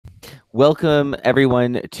Welcome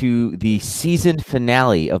everyone to the season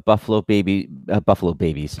finale of Buffalo Babies, Buffalo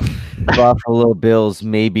Bills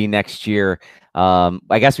maybe next year.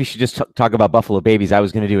 I guess we should just talk about Buffalo Babies. I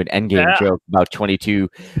was going to do an Endgame Yeah. joke about 22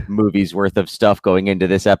 movies worth of stuff going into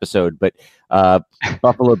this episode, but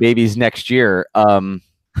Buffalo Babies next year.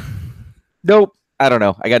 Nope. I don't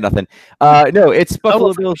know. I got nothing. No, it's Buffalo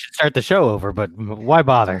We Bills. should start the show over, but why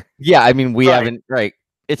bother? Yeah, I mean, we Right. haven't. Right.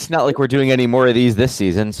 It's not like we're doing any more of these this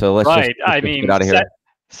season, so let's Right. just get out of here.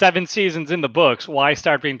 7 seasons in the books. Why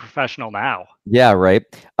start being professional now? Yeah, right.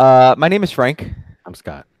 My name is Frank, I'm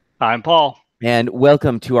Scott. I'm Paul. and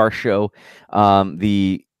welcome to our show.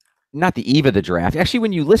 Not the eve of the draft. Actually,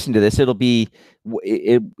 when you listen to this, it'll be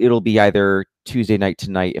either Tuesday night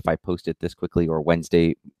tonight if I post it this quickly, or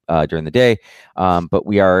Wednesday during the day. But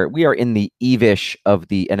we are in the eve-ish of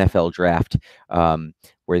the NFL draft,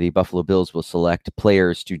 where the Buffalo Bills will select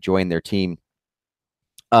players to join their team.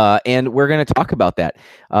 And we're going to talk about that.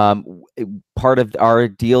 Part of our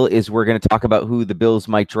deal is we're going to talk about who the Bills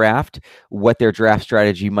might draft, what their draft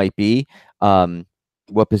strategy might be,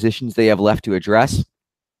 what positions they have left to address.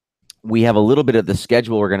 We have a little bit of the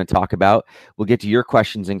schedule we're going to talk about. We'll get to your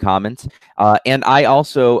questions and comments. And I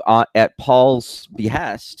also, at Paul's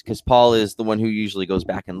behest, because Paul is the one who usually goes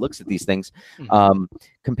back and looks at these things,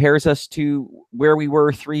 compares us to where we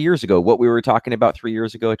were 3 years ago, what we were talking about 3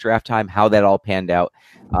 years ago at draft time, how that all panned out.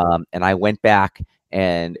 And I went back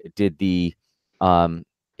and did the,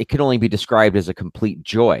 it can only be described as a complete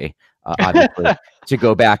joy, obviously, to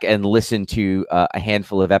go back and listen to a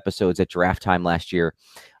handful of episodes at draft time last year.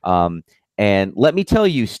 And let me tell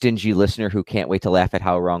you, stingy listener who can't wait to laugh at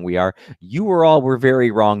how wrong we are, you were very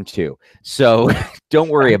wrong too. So don't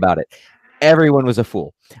worry about it. Everyone was a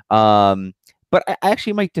fool. But I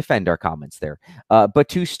actually might defend our comments there. But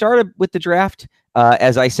to start with the draft,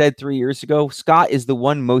 as I said 3 years ago, Scott is the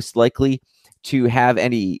one most likely to have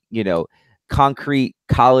any, concrete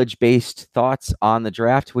college-based thoughts on the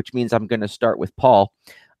draft, which means I'm going to start with Paul.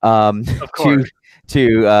 Of course.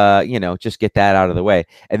 to just get that out of the way,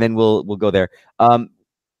 and then we'll go there.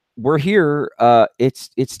 We're here.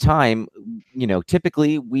 It's time.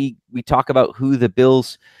 Typically we talk about who the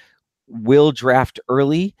Bills will draft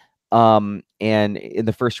early, and in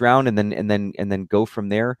the first round, and then go from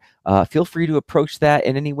there. Feel free to approach that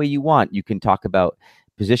in any way you want. You can talk about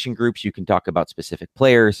position groups. You can talk about specific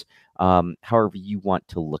players. However you want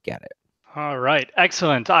to look at it. All right.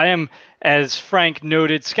 Excellent. I am, as Frank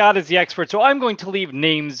noted, Scott is the expert, so I'm going to leave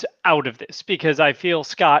names out of this because I feel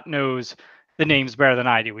Scott knows the names better than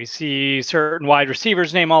I do. We see certain wide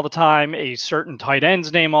receivers' name all the time, a certain tight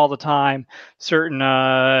end's name all the time, certain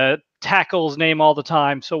tackles' name all the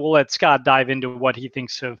time. So we'll let Scott dive into what he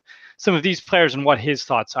thinks of some of these players and what his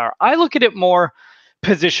thoughts are. I look at it more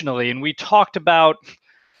positionally, and we talked about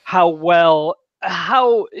how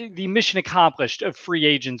the mission accomplished of free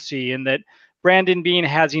agency, and that Brandon Beane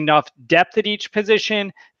has enough depth at each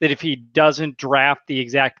position that if he doesn't draft the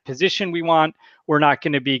exact position we want, we're not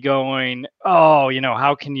going to be going,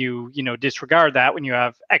 how can you, disregard that when you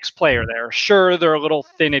have X player there? Sure, they're a little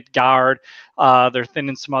thin at guard. They're thin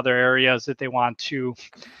in some other areas that they want to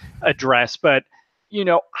address. But,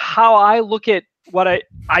 how I look at what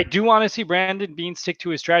I do want to see Brandon Beane stick to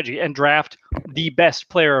his strategy and draft the best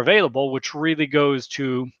player available, which really goes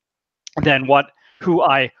to then who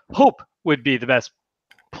I hope would be the best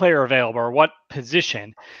player available, or what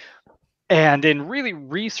position. And in really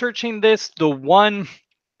researching this, the one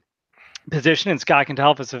position, and Scott can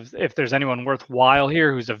tell us if there's anyone worthwhile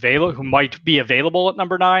here who might be available at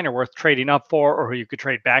number 9 or worth trading up for, or who you could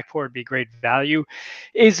trade back for, it'd be great value,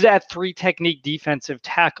 is that 3 technique defensive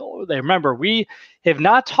tackle. Remember, we have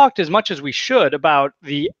not talked as much as we should about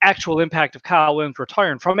the actual impact of Kyle Williams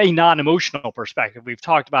retiring from a non-emotional perspective. We've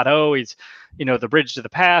talked about, he's, the bridge to the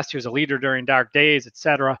past. He was a leader during dark days,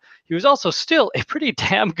 etc. He was also still a pretty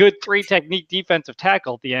damn good 3 technique defensive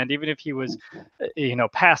tackle at the end, even if he was,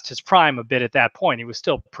 past his prime a bit at that point. He was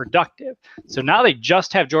still productive. So now they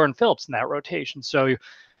just have Jordan Phillips in that rotation. So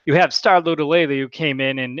you have Star Lotulelei, who came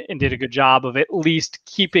in and did a good job of at least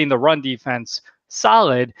keeping the run defense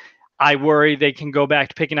solid. I worry they can go back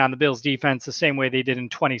to picking on the Bills defense the same way they did in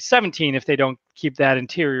 2017 if they don't keep that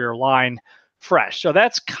interior line fresh. So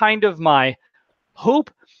that's kind of my hope.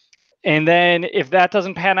 And then if that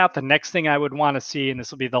doesn't pan out, the next thing I would want to see, and this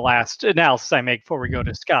will be the last analysis I make before we go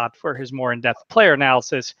to Scott for his more in-depth player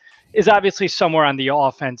analysis, is obviously somewhere on the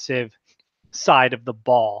offensive side of the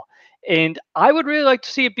ball. And I would really like to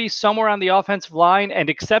see it be somewhere on the offensive line. And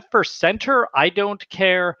except for center, I don't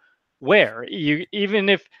care where. Even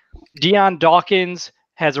if Deion Dawkins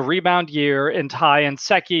has a rebound year, and Ty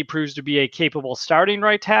Nsekhe proves to be a capable starting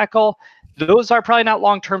right tackle, those are probably not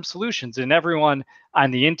long-term solutions. And everyone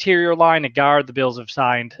on the interior line, a guard, the Bills have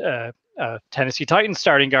signed Tennessee Titans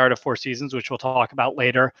starting guard of 4 seasons, which we'll talk about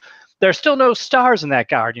later. There's still no stars in that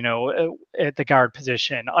guard, at the guard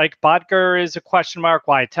position. Ike Boettger is a question mark.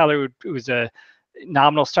 Wyatt Teller, who's a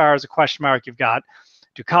nominal star, is a question mark. You've got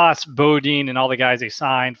Ducasse, Bodine, and all the guys they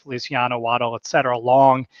signed, Feliciano, Waddle, et cetera,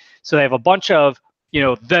 Long. So they have a bunch of,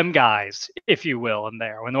 them guys, if you will, in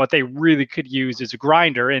there. And what they really could use is a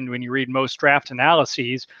grinder. And when you read most draft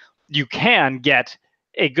analyses, you can get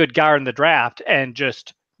a good guard in the draft and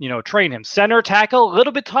just, train him. Center tackle, a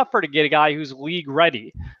little bit tougher to get a guy who's league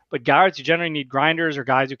ready. But guards, you generally need grinders or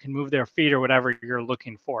guys who can move their feet or whatever you're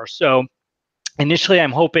looking for. So initially,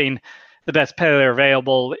 I'm hoping the best player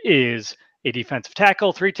available is a defensive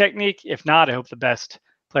tackle, 3 technique. If not, I hope the best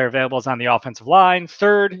player available is on the offensive line.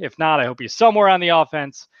 3rd, if not, I hope he's somewhere on the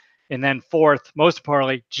offense. And then 4th, most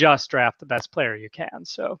importantly, just draft the best player you can.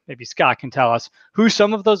 So maybe Scott can tell us who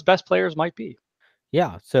some of those best players might be.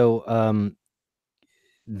 Yeah. So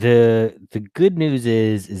the good news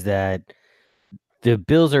is that the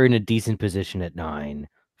Bills are in a decent position at 9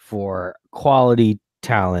 for quality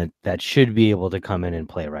talent that should be able to come in and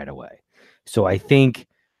play right away. So I think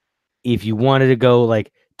if you wanted to go,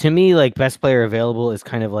 to me, best player available is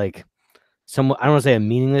kind of like somewhat, I don't want to say a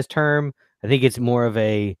meaningless term. I think it's more of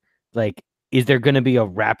a, is there going to be a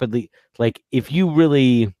rapidly, if you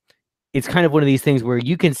really, it's kind of one of these things where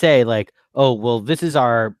you can say oh, well, this was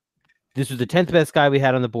the 10th best guy we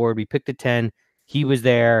had on the board. We picked the 10. He was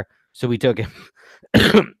there. So we took him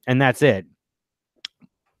and that's it.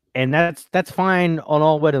 And that's fine on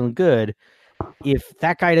all well and good. If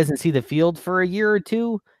that guy doesn't see the field for a year or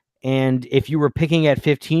two, and if you were picking at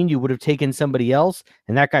 15, you would have taken somebody else,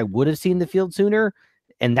 and that guy would have seen the field sooner,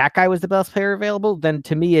 and that guy was the best player available, then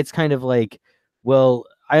to me, it's kind of well,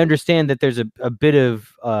 I understand that there's a bit of,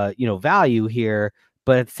 value here,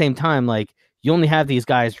 but at the same time, you only have these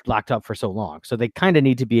guys locked up for so long. So they kind of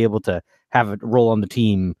need to be able to have a role on the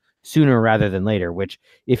team sooner rather than later, which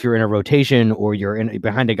if you're in a rotation or you're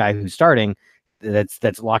behind a guy who's starting,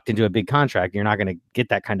 that's locked into a big contract, you're not going to get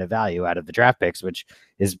that kind of value out of the draft picks, which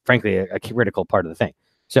is frankly a critical part of the thing.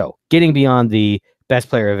 So getting beyond the best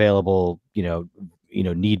player available,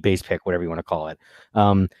 need-based pick, whatever you want to call it.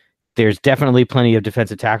 There's definitely plenty of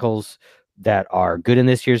defensive tackles that are good in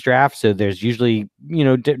this year's draft. So there's usually,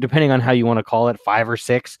 depending on how you want to call it, 5 or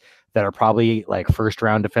 6 that are probably first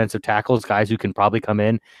round defensive tackles, guys who can probably come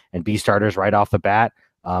in and be starters right off the bat.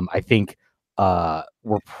 I think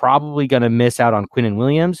we're probably going to miss out on Quinnen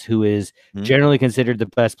Williams, who is generally considered the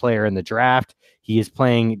best player in the draft. He is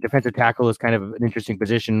playing defensive tackle is kind of an interesting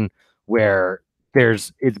position where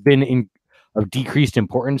it's been of decreased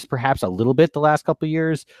importance, perhaps a little bit the last couple of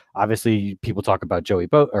years. Obviously, people talk about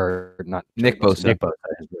Nick Bosa,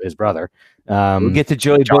 his brother. We'll get to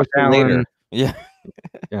Joey Bosa later.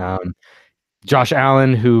 Yeah. Josh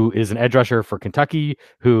Allen, who is an edge rusher for Kentucky,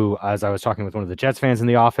 who, as I was talking with one of the Jets fans in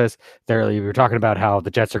the office, we were talking about how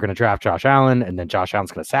the Jets are going to draft Josh Allen, and then Josh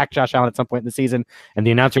Allen's going to sack Josh Allen at some point in the season, and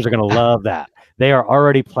the announcers are going to love that. They are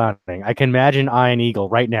already planning. I can imagine Ian Eagle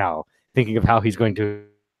right now thinking of how he's going to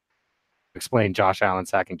explain Josh Allen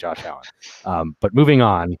sacking Josh Allen. But moving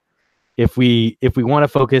on, if we want to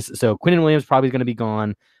focus, so Quinnen Williams probably going to be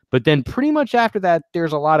gone, but then pretty much after that,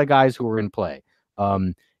 there's a lot of guys who are in play.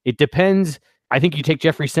 It depends. I think you take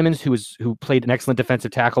Jeffrey Simmons, who played an excellent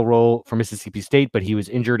defensive tackle role for Mississippi State, but he was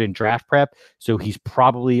injured in draft prep, so he's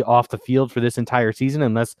probably off the field for this entire season,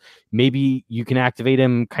 unless maybe you can activate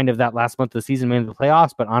him kind of that last month of the season, maybe the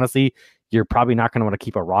playoffs. But honestly, you're probably not going to want to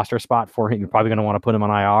keep a roster spot for him. You're probably going to want to put him on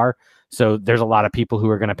IR. So there's a lot of people who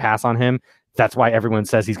are going to pass on him. That's why everyone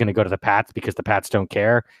says he's going to go to the Pats, because the Pats don't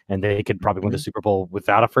care, and they could probably win the Super Bowl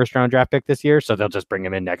without a first-round draft pick this year, so they'll just bring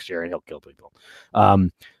him in next year and he'll kill people.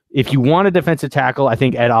 If you want a defensive tackle, I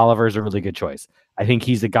think Ed Oliver is a really good choice. I think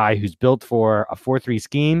he's the guy who's built for a 4-3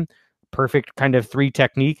 scheme, perfect kind of 3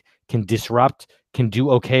 technique, can disrupt, can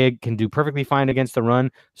do okay, can do perfectly fine against the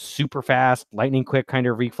run, super fast, lightning quick kind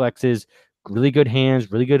of reflexes, really good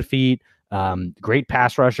hands, really good feet, great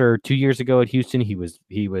pass rusher. 2 years ago at Houston, he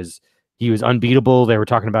was unbeatable. They were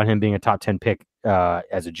talking about him being a top 10 pick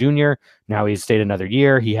as a junior. Now he's stayed another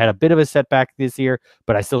year. He had a bit of a setback this year,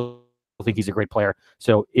 but I still think he's a great player.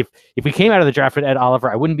 So if we came out of the draft with Ed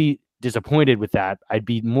Oliver, I wouldn't be disappointed with that. I'd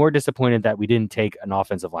be more disappointed that we didn't take an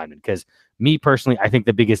offensive lineman, because me personally, I think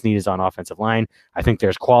the biggest need is on offensive line. I think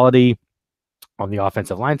there's quality on the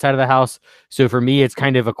offensive line side of the house. So for me, it's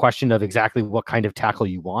kind of a question of exactly what kind of tackle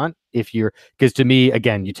you want. Because to me,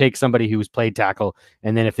 again, you take somebody who's played tackle,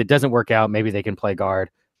 and then if it doesn't work out, maybe they can play guard.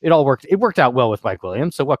 It worked out well with Mike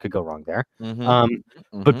Williams. So what could go wrong there?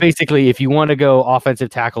 But basically, if you want to go offensive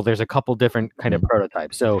tackle, there's a couple different kind of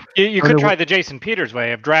prototypes. So you could try the Jason Peters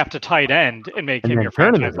way of draft a tight end and make him your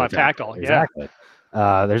franchise left tackle. Exactly.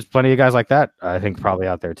 There's plenty of guys like that, I think, probably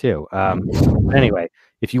out there too. Anyway,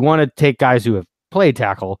 if you want to take guys who have played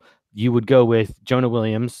tackle, you would go with Jonah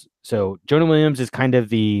Williams. So Jonah Williams is kind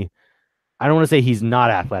of I don't want to say he's not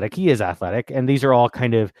athletic. He is athletic. And these are all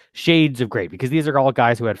kind of shades of great because these are all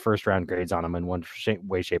guys who had first round grades on them in one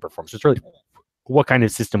way, shape, or form. So it's really what kind of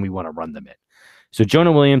system we want to run them in. So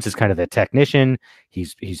Jonah Williams is kind of the technician.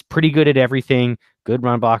 He's pretty good at everything. Good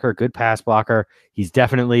run blocker, good pass blocker. He's got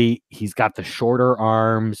the shorter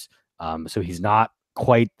arms. So he's not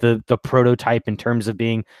quite the prototype in terms of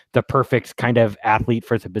being the perfect kind of athlete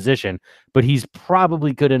for the position, but he's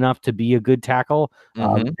probably good enough to be a good tackle.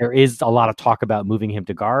 There is a lot of talk about moving him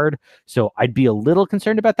to guard, so I'd be a little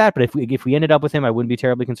concerned about that. But if we ended up with him, I wouldn't be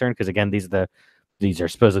terribly concerned because again, these are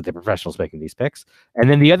supposedly the professionals making these picks. And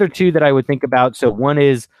then the other two that I would think about, so one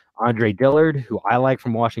is Andre Dillard, who I like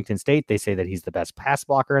from Washington State. They say that he's the best pass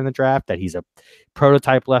blocker in the draft, that he's a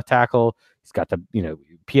prototype left tackle. He's got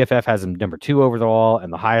PFF has him number 2 overall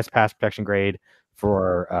and the highest pass protection grade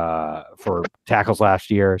for tackles last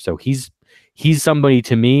year. So he's somebody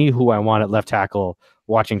to me who I want at left tackle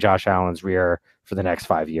watching Josh Allen's rear for the next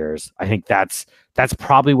 5 years. I think that's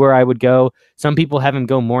probably where I would go. Some people have him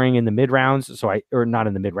go mooring in the mid rounds. Or not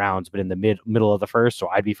in the mid rounds, but in the middle of the first. So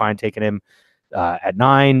I'd be fine taking him at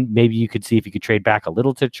 9. Maybe you could see if you could trade back a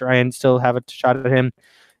little to try and still have a shot at him.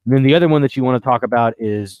 And then the other one that you want to talk about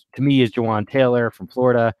is Jawan Taylor from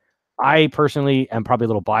Florida. I personally am probably a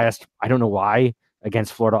little biased. I don't know why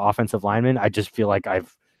against Florida offensive linemen. I just feel like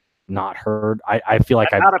I've not heard. I feel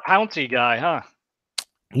like I'm not a Pouncey guy, huh?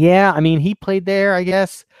 Yeah, I mean, he played there, I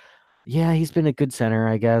guess. Yeah, he's been a good center,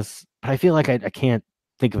 I guess. But I feel like I can't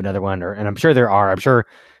think of another one. And I'm sure there are. I'm sure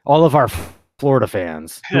all of our Florida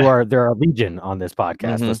fans there are legion on this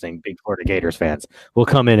podcast listening, big Florida Gators fans, will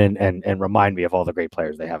come in and remind me of all the great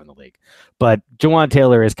players they have in the league. But Jawan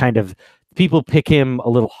Taylor is kind of, people pick him a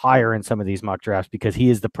little higher in some of these mock drafts because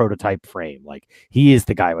he is the prototype frame. Like, he is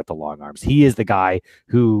the guy with the long arms. He is the guy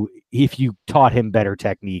who, if you taught him better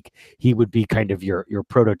technique, he would be kind of your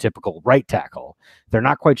prototypical right tackle. They're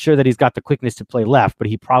not quite sure that he's got the quickness to play left, but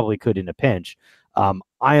he probably could in a pinch.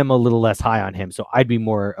 I am a little less high on him, so I'd be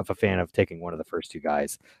more of a fan of taking one of the first two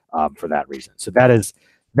guys for that reason. So that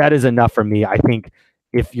is enough for me. I think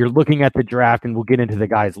if you're looking at the draft, and we'll get into the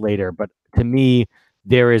guys later, but to me,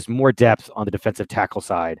 there is more depth on the defensive tackle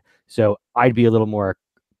side. So I'd be a little more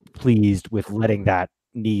pleased with letting that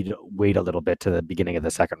need wait a little bit to the beginning of the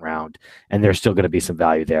second round. And there's still going to be some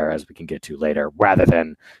value there as we can get to later, rather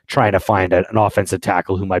than trying to find an offensive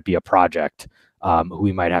tackle who might be a project, who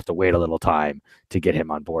we might have to wait a little time to get him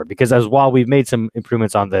on board. Because while we've made some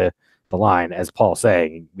improvements on the line, as Paul's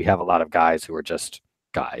saying, we have a lot of guys who are just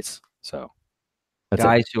guys. So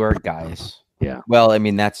guys who are guys. Yeah. Well, I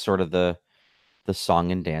mean, that's sort of the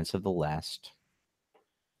song and dance of the last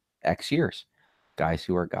X years. Guys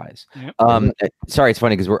who are guys. Yep. Sorry, it's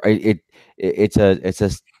funny because it's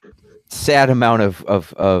a sad amount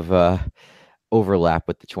of overlap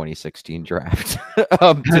with the 2016 draft.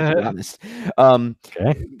 To be honest,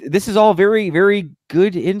 okay. This is all very, very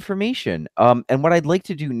good information. And what I'd like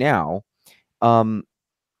to do now,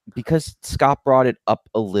 because Scott brought it up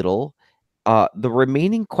a little, the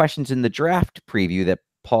remaining questions in the draft preview that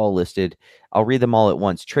Paul listed, I'll read them all at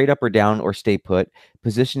once. Trade up or down or stay put,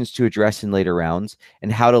 positions to address in later rounds,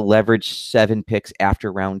 and how to leverage 7 picks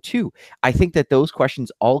after round 2. I think that those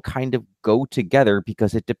questions all kind of go together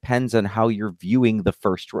because it depends on how you're viewing the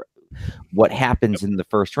what happens in the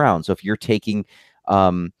first round. So if you're taking,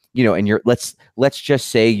 and you're let's just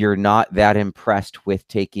say you're not that impressed with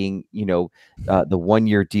taking, the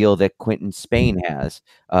 1-year deal that Quinton Spain has,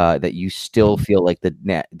 that you still feel like the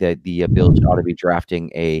Bills ought to be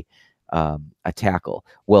drafting a tackle.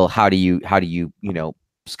 Well, how do you,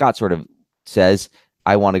 Scott sort of says,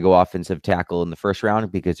 I want to go offensive tackle in the first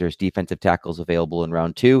round because there's defensive tackles available in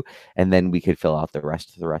round 2, and then we could fill out the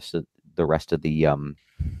rest of the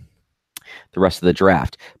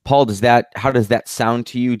draft. Paul, how does that sound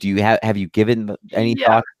to you? Do you have you given any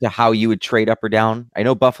thought to how you would trade up or down? I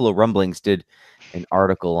know Buffalo Rumblings did an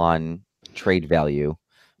article on trade value.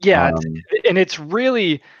 Yeah, Um, and it's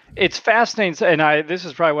fascinating, and this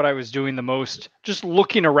is probably what I was doing the most, just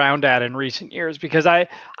looking around at in recent years, because I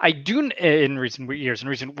do in recent years, in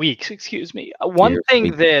recent weeks, excuse me. One Years, thing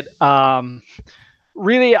weeks. that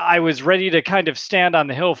really I was ready to kind of stand on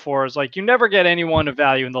the hill for is like you never get anyone of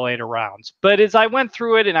value in the later rounds. But as I went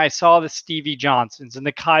through it and I saw the Stevie Johnsons and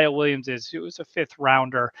the Kyle Williamses, who was a 5th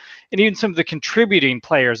rounder, and even some of the contributing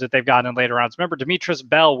players that they've gotten in later rounds. Remember, Demetrius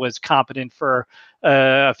Bell was competent for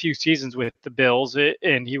a few seasons with the Bills,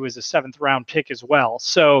 and he was a 7th round pick as well.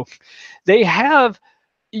 So they have,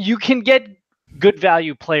 you can get good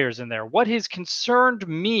value players in there. What has concerned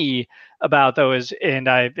me about though is, and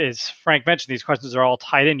as Frank mentioned, these questions are all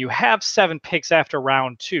tied in. You have 7 picks after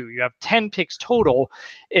round 2. You have 10 picks total.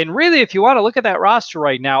 And really, if you want to look at that roster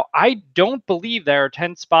right now, I don't believe there are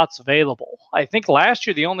 10 spots available. I think last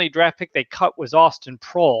year the only draft pick they cut was Austin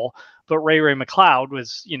Prohl, but Ray McLeod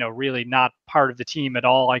was, really not part of the team at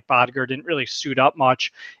all. Like Bodger didn't really suit up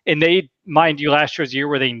much. And they, mind you, last year was a year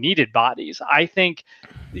where they needed bodies. I think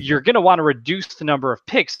you're going to want to reduce the number of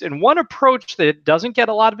picks. And one approach that doesn't get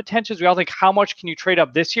a lot of attention is we all think, how much can you trade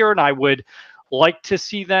up this year? And I would like to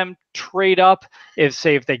see them trade up if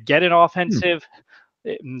they get an offensive.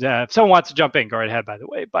 If someone wants to jump in, go right ahead, by the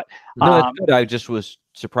way. But no, that's good. I just was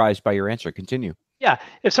surprised by your answer. Continue. Yeah,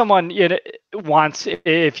 if someone wants,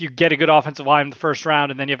 if you get a good offensive line in the first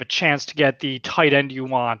round, and then you have a chance to get the tight end you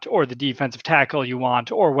want, or the defensive tackle you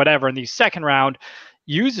want, or whatever in the second round,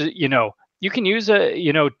 use it. You can use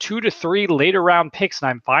 2 to 3 later round picks, and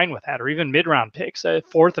I'm fine with that, or even mid round picks, a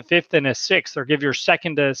 4th, a 5th, and a 6th, or give your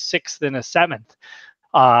 2nd, a 6th, and a 7th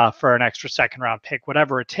for an extra second round pick,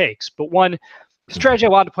 whatever it takes. But one strategy I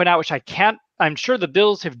wanted to point out, which I'm sure the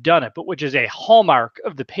Bills have done it, but which is a hallmark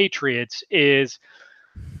of the Patriots, is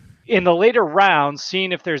in the later rounds,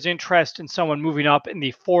 seeing if there's interest in someone moving up in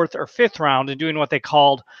the 4th or 5th round and doing what they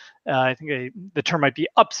called, I think the term might be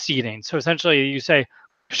upseeding. So essentially you say,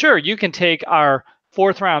 sure, you can take our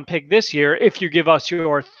 4th round pick this year if you give us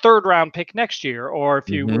your 3rd round pick next year, or if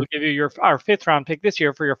you will give you our 5th round pick this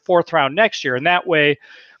year for your 4th round next year. And that way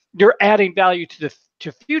you're adding value to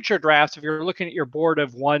future drafts. If you're looking at your board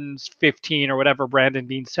of 115 or whatever Brandon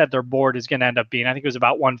Beane said their board is going to end up being, I think it was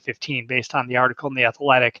about 115 based on the article in The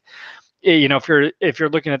Athletic. If you're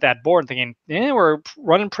looking at that board and thinking, we're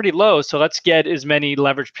running pretty low, so let's get as many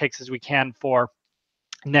leverage picks as we can for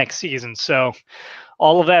next season. So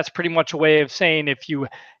all of that's pretty much a way of saying, if you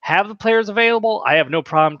have the players available, I have no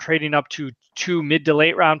problem trading up to 2 mid to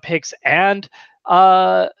late round picks and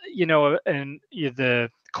the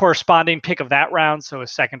corresponding pick of that round. So a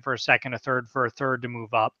 2nd for a 2nd, a 3rd for a 3rd to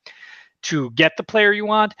move up to get the player you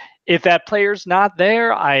want. If that player's not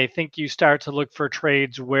there, I think you start to look for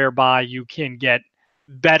trades whereby you can get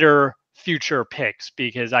better future picks,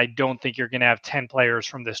 because I don't think you're going to have 10 players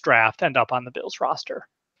from this draft end up on the Bills roster.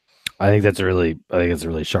 I think that's a really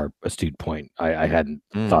sharp, astute point. I hadn't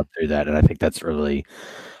thought through that. And I think it's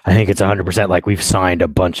 100% like we've signed a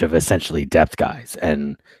bunch of essentially depth guys,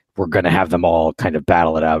 and we're going to have them all kind of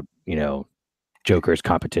battle it out, Joker's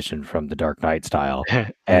competition from the Dark Knight style.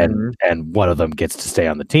 and one of them gets to stay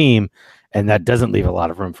on the team. And that doesn't leave a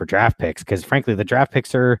lot of room for draft picks, because frankly, the draft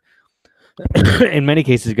picks are in many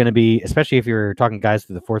cases going to be, especially if you're talking guys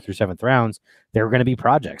through the 4th through 7th rounds, they're going to be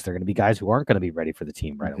projects. They're going to be guys who aren't going to be ready for the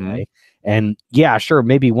team right away. And yeah, sure,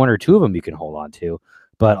 maybe 1 or 2 of them you can hold on to,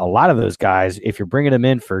 but a lot of those guys, if you're bringing them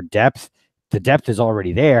in for depth, the depth is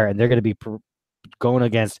already there, and they're going to be going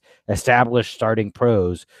against established starting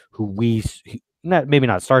pros who maybe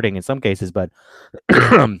not starting in some cases, but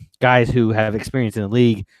guys who have experience in the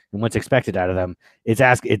league and what's expected out of them. It's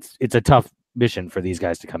a tough mission for these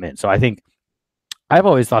guys to come in. So I think I've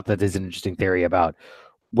always thought that there's an interesting theory about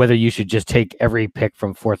whether you should just take every pick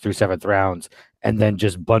from 4th through 7th rounds and then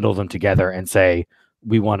just bundle them together and say,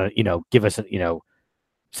 we want to, give us,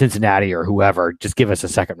 Cincinnati or whoever, just give us a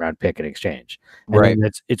 2nd round pick in exchange. And right.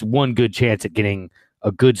 It's one good chance at getting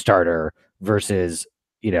a good starter versus,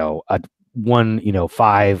 a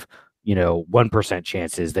 1%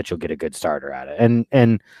 chances that you'll get a good starter at it.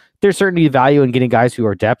 And there's certainly value in getting guys who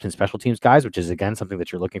are depth and special teams guys, which is again something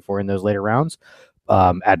that you're looking for in those later rounds,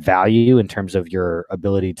 at value in terms of your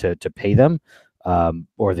ability to pay them,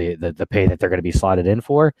 or the pay that they're going to be slotted in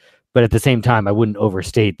for. But at the same time, I wouldn't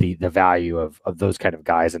overstate the value of those kind of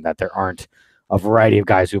guys, and that there aren't a variety of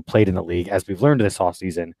guys who have played in the league, as we've learned this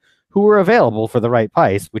offseason, who are available for the right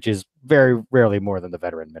price, which is very rarely more than the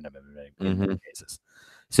veteran minimum in many cases.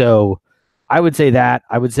 So I would say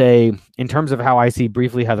in terms of how I see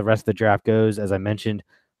briefly how the rest of the draft goes, as I mentioned,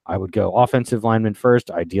 I would go offensive lineman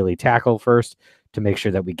first, ideally tackle first, to make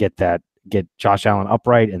sure that we get Josh Allen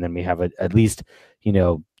upright, and then we have at least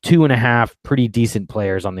 2.5 pretty decent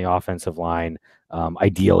players on the offensive line,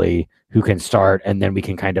 ideally, who can start, and then we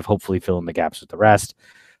can kind of hopefully fill in the gaps with the rest.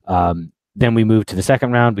 Then we move to the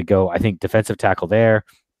second round. We go, I think, defensive tackle there.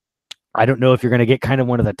 I don't know if you're going to get kind of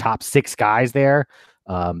one of the top 6 guys there,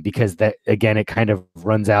 because that, again, it kind of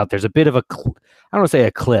runs out. There's a bit of I don't want to say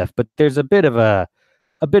a cliff, but there's a bit of a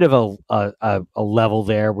level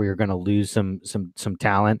there where you're going to lose some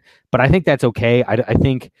talent. But I think that's okay. I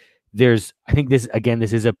think this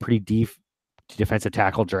is a pretty deep defensive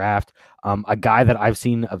tackle draft. A guy that I've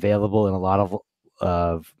seen available in a lot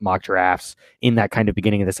of mock drafts in that kind of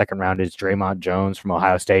beginning of the second round is Draymond Jones from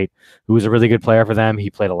Ohio State, who was a really good player for them.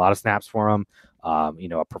 He played a lot of snaps for them.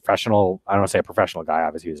 A professional, I don't want to say a professional guy,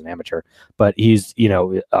 obviously he was an amateur, but he's,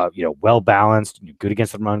 well balanced, good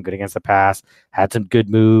against the run, good against the pass, had some good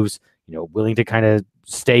moves, willing to kind of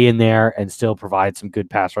stay in there and still provide some good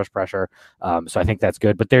pass rush pressure. So I think that's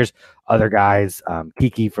good. But there's other guys,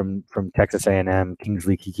 Kiki from Texas A&M,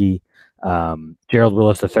 Kingsley Kiki, Gerald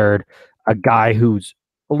Willis III, a guy who's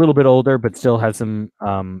a little bit older, but still has some,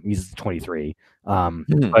 he's 23.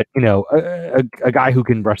 But a guy who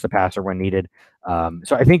can rush the passer when needed.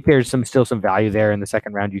 So I think there's still some value there in the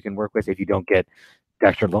second round you can work with if you don't get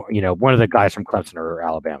Dexter, one of the guys from Clemson or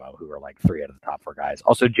Alabama who are like 3 out of the top 4 guys.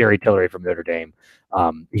 Also Jerry Tillery from Notre Dame.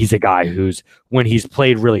 He's a guy who's, when he's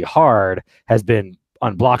played really hard, has been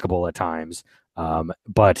unblockable at times.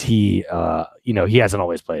 But he hasn't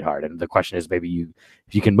always played hard. And the question is, maybe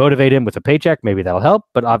if you can motivate him with a paycheck, maybe that'll help.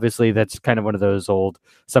 But obviously that's kind of one of those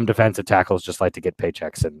some defensive tackles just like to get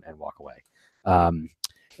paychecks and walk away.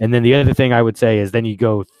 And then the other thing I would say is then you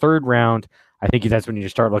go third round. I think that's when you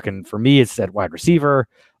start looking. For me, it's at wide receiver.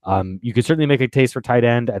 You could certainly make a case for tight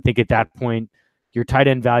end. I think at that point, your tight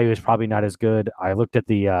end value is probably not as good. I looked at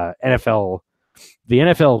the NFL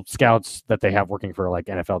scouts that they have working for like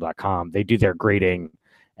NFL.com. They do their grading.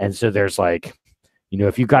 And so there's like,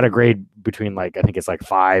 if you've got a grade between I think it's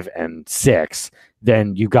 5 and 6,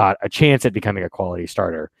 then you got a chance at becoming a quality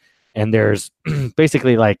starter. And there's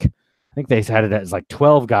basically I think they had it as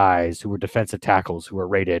 12 guys who were defensive tackles who were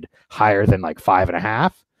rated higher than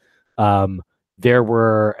 5.5. There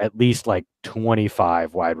were at least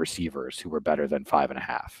 25 wide receivers who were better than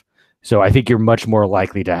 5.5. So I think you're much more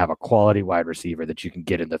likely to have a quality wide receiver that you can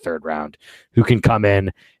get in the third round who can come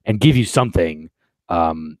in and give you something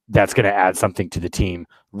that's going to add something to the team,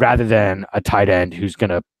 rather than a tight end who's going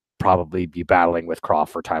to probably be battling with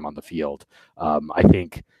Croft for time on the field. I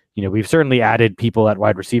think, we've certainly added people at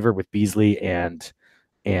wide receiver with Beasley and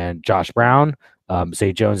Josh Brown.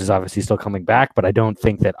 Zay Jones is obviously still coming back, but I don't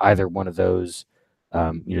think that either one of those,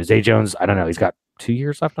 Zay Jones, I don't know, he's got 2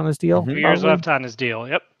 years left on his deal. 2 years left on his deal.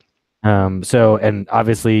 Yep. And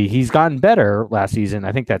obviously he's gotten better last season.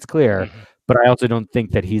 I think that's clear, but I also don't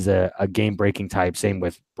think that he's a game breaking type. Same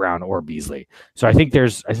with Brown or Beasley. So I think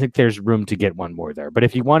there's room to get one more there. But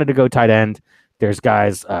if you wanted to go tight end, there's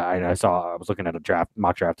guys. I was looking at a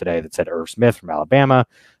mock draft today that said Irv Smith from Alabama.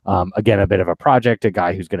 Again, a bit of a project, a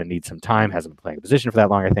guy who's going to need some time. Hasn't been playing a position for that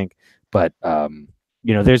long, I think. But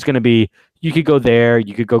there's going to be. You could go there.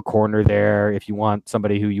 You could go corner there if you want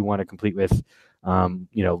somebody who you want to complete with.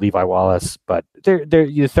 Levi Wallace, but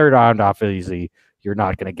the third round, obviously, you're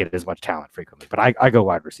not going to get as much talent frequently. But I go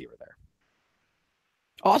wide receiver there.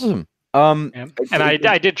 Awesome. And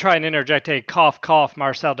I did try and interject a cough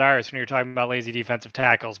Marcel Darius when you're talking about lazy defensive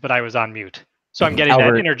tackles, but I was on mute, so I'm getting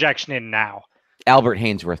that interjection in now. Albert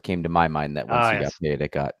Hainsworth came to my mind that once he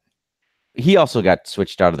got paid, he also got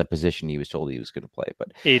switched out of the position he was told he was going to play,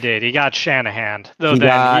 but he did. He got Shanahan, though.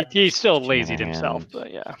 He still lazied himself,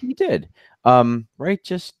 but yeah, he did. Right?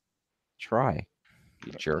 Just try,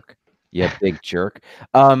 you jerk. Yeah, big jerk.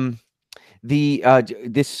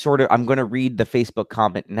 This sort of, I'm going to read the Facebook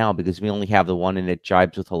comment now because we only have the one and it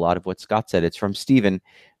jibes with a lot of what Scott said. It's from Steven,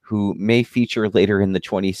 who may feature later in the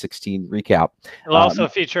 2016 recap. He'll also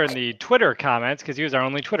feature in the Twitter comments because he was our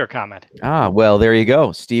only Twitter comment. Well, there you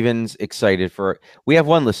go. Steven's excited for it. We have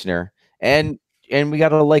one listener and we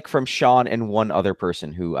got a like from Sean and one other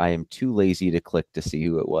person who I am too lazy to click to see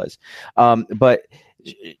who it was. But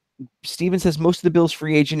Steven says most of the Bills'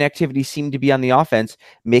 free agent activity seemed to be on the offense,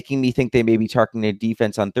 making me think they may be targeting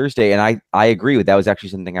defense on Thursday. And I agree with that. Was actually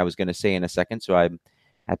something I was going to say in a second. So I'm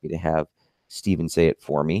happy to have Steven say it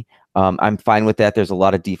for me. I'm fine with that. There's a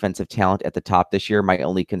lot of defensive talent at the top this year. My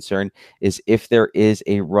only concern is if there is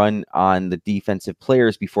a run on the defensive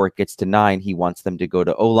players before it gets to 9, he wants them to go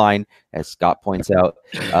to O-line. As Scott points out,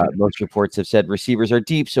 most reports have said receivers are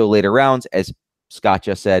deep, so later rounds, as Scott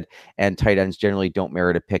just said, and tight ends generally don't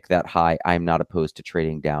merit a pick that high. I'm not opposed to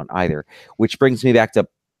trading down either, which brings me back to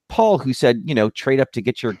Paul, who said, trade up to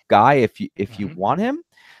get your guy if you want him.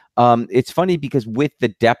 It's funny because with the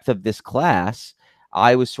depth of this class,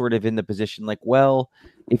 I was sort of in the position like, well,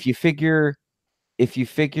 if you figure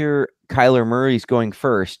Kyler Murray's going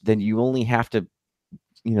first, then you only have to,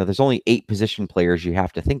 there's only 8 position players you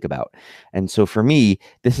have to think about. And so for me,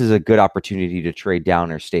 this is a good opportunity to trade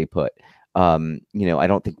down or stay put. I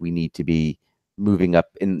don't think we need to be moving up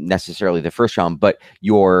in necessarily the first round, but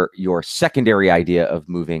your secondary idea of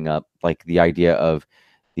moving up, like the idea of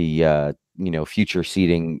the future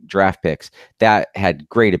seeding draft picks, that had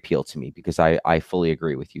great appeal to me, because I fully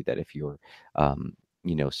agree with you that if you're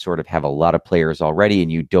sort of have a lot of players already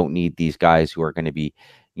and you don't need these guys who are going to be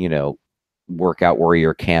workout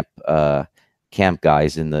warrior camp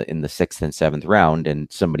guys in the 6th and 7th round,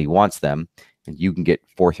 and somebody wants them and you can get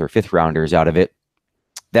 4th or 5th rounders out of it,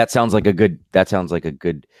 that sounds like a good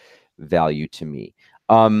value to me.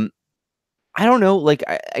 I don't know. Like,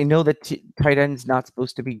 I know that tight end's not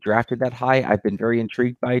supposed to be drafted that high. I've been very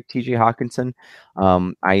intrigued by TJ Hawkinson.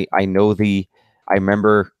 I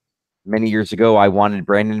remember many years ago I wanted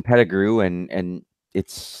Brandon Pettigrew, and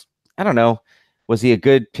it's, I don't know. Was he a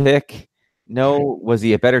good pick? No. Was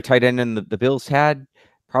he a better tight end than the Bills had?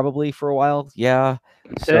 Probably for a while. Yeah.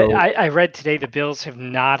 So I read today the Bills have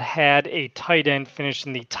not had a tight end finish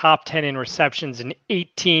in the top 10 in receptions in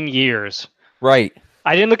 18 years. Right.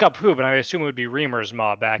 I didn't look up who, but I assume it would be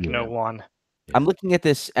Reamersma back in 01. I'm looking at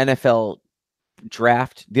this NFL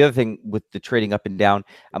draft. The other thing with the trading up and down,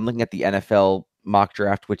 I'm looking at the NFL mock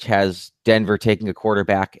draft, which has Denver taking a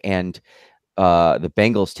quarterback and the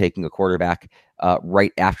Bengals taking a quarterback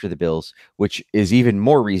right after the Bills, which is even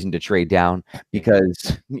more reason to trade down,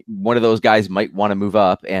 because one of those guys might want to move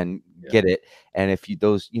up and get it. And if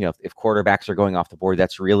if quarterbacks are going off the board,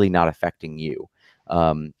 that's really not affecting you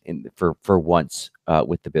for once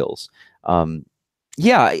with the Bills.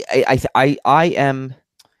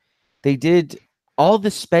 They did all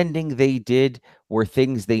the spending they did were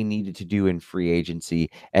things they needed to do in free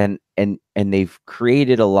agency, and they've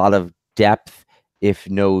created a lot of depth, if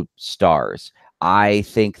no stars. I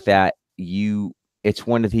think that it's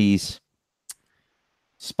one of these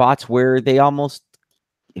spots where they almost,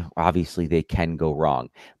 obviously they can go wrong,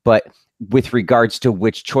 but with regards to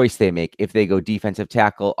which choice they make, if they go defensive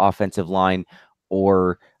tackle, offensive line,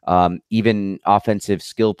 or even offensive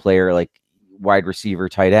skill player like wide receiver,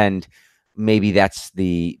 tight end, maybe that's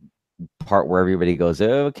the part where everybody goes,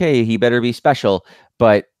 okay, he better be special.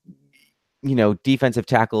 But defensive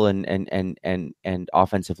tackle and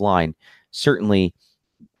offensive line, certainly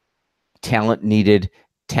talent needed,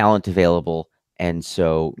 talent available, and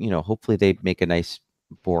so hopefully they make a nice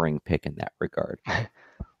boring pick in that regard.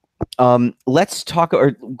 Let's talk,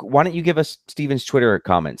 or why don't you give us Steven's Twitter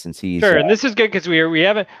comments and see? Sure, and this is good because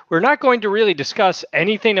we're not going to really discuss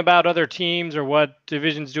anything about other teams or what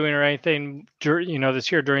division's doing or anything this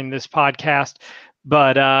year during this podcast.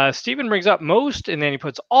 But Steven brings up most, and then he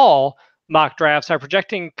puts all mock drafts are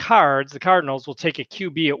projecting the Cardinals will take a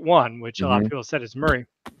QB at 1, which a lot of people said is Murray.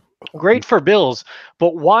 Great for Bills,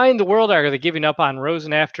 but why in the world are they giving up on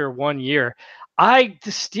Rosen after 1 year?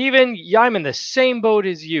 Steven, I'm in the same boat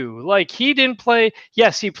as you. Like, he didn't play.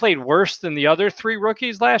 Yes, he played worse than the other 3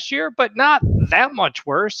 rookies last year, but not that much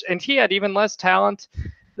worse. And he had even less talent.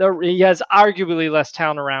 He has arguably less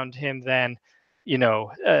talent around him than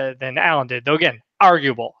Allen did. Though again,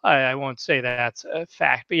 arguable. I won't say that's a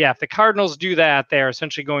fact. But yeah, if the Cardinals do that, they're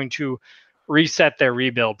essentially going to reset their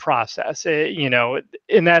rebuild process.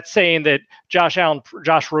 And that's saying that Josh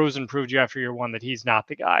Rosen proved you after year 1 that he's not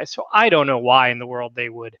the guy. So I don't know why in the world they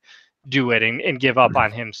would do it and give up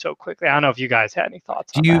on him so quickly. I don't know if you guys had any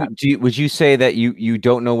thoughts on that. Would you say that you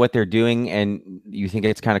don't know what they're doing and you think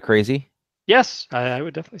it's kind of crazy? Yes, I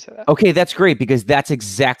would definitely say that. Okay, that's great, because that's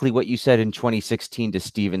exactly what you said in 2016 to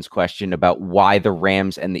Steven's question about why the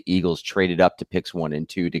Rams and the Eagles traded up to picks 1 and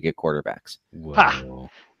 2 to get quarterbacks. Wow.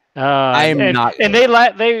 And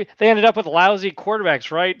they ended up with lousy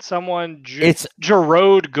quarterbacks, right? Someone,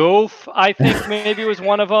 Jarrod Goff, I think maybe was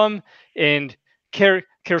one of them, and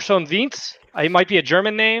Kerson Vince. It might be a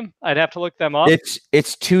German name. I'd have to look them up.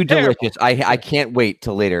 It's too delicious. I can't wait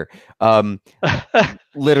till later.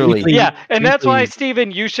 Literally. Yeah, and that's why,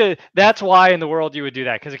 Steven, that's why in the world you would do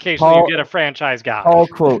that, because occasionally you get a franchise guy. Paul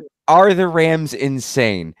quote, are the Rams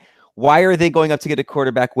insane? Why are they going up to get a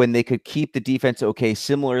quarterback when they could keep the defense okay?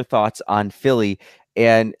 Similar thoughts on Philly.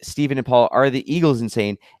 And Steven and Paul, are the Eagles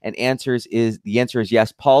insane? And the answer is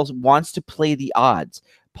yes. Paul wants to play the odds.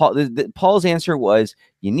 Paul's answer was,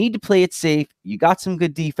 you need to play it safe. You got some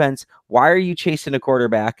good defense. Why are you chasing a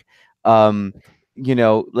quarterback?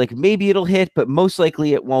 Like, maybe it'll hit, but most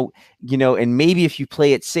likely it won't, and maybe if you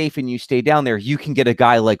play it safe and you stay down there, you can get a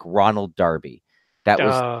guy like Ronald Darby. That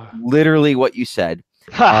was literally what you said.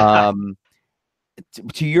 To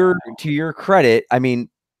your credit, I mean,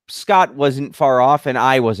 Scott wasn't far off, and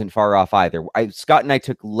I wasn't far off either. Scott and I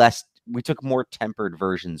took more tempered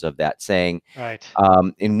versions of that, saying, right.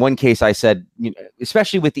 In one case, I said,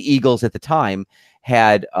 especially with the Eagles at the time,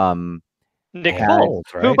 had Nick Foles,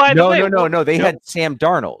 right? Who, by the way, no, they had Sam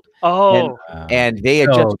Darnold. Oh, and they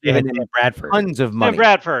had just given him Bradford. tons of money. And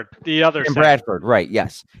Bradford, the other. And Bradford, right?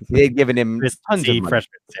 Yes, they had given him tons of money.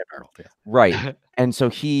 Freshman Sam Darnold, yeah. Right. And so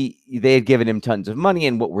they had given him tons of money,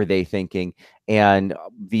 and what were they thinking? And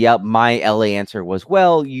my LA answer was,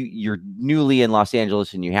 well, you're newly in Los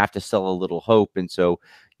Angeles and you have to sell a little hope, and so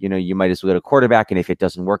you might as well get a quarterback, and if it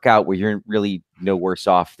doesn't work out, well, you're really no worse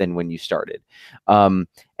off than when you started.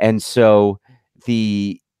 And so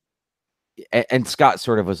and Scott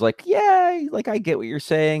sort of was like, yeah, like I get what you're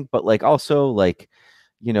saying, but like also like,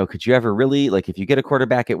 could you ever really, like, if you get a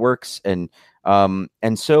quarterback, it works. And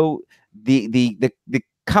so the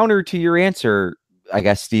counter to your answer, I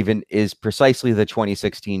guess, Stephen, is precisely the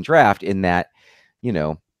 2016 draft in that,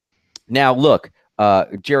 now look,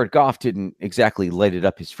 Jared Goff didn't exactly light it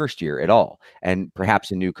up his first year at all. And perhaps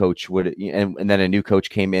a new coach would, and then a new coach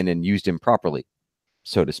came in and used him properly,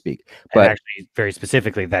 so to speak. But and actually, very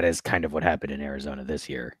specifically, that is kind of what happened in Arizona this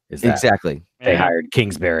year. Is that exactly they hired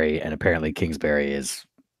Kingsbury, and apparently Kingsbury is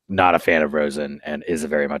not a fan of Rosen and is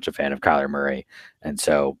very much a fan of Kyler Murray, and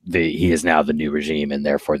so he is now the new regime, and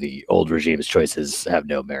therefore the old regime's choices have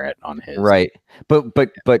no merit on his. Right, but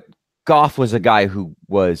Goff was a guy who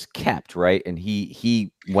was kept, right, and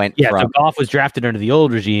he went. Yeah, so Goff was drafted under the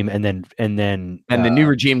old regime, and then the new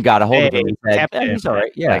regime got a hold of him and said, he's all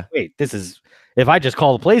right. Yeah, like, wait, this is. If I just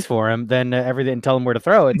call the plays for him, then everything, tell him where to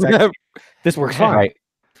throw it. This works fine. Right.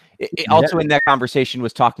 Also, in that conversation,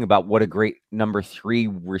 was talking about what a great number 3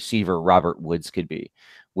 receiver Robert Woods could be,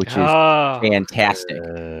 which is fantastic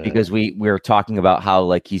because we were talking about how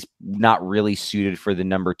like he's not really suited for the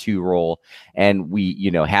number 2 role, and we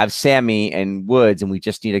have Sammy and Woods, and we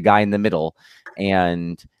just need a guy in the middle,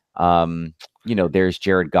 and there's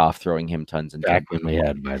Jared Goff throwing him tons and back when we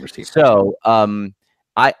had wide receivers. So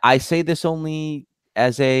I say this only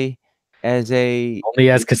as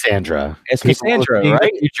Cassandra,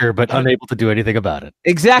 right? Future, but unable to do anything about it.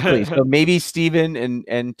 Exactly. So maybe Steven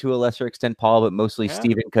and to a lesser extent Paul, but mostly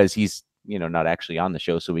Steven because he's not actually on the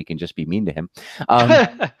show, so we can just be mean to him.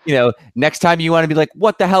 Next time you want to be like,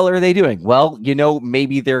 what the hell are they doing? Well,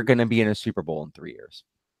 maybe they're going to be in a Super Bowl in 3 years.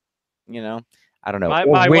 I don't know.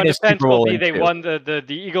 My one defense will be they won the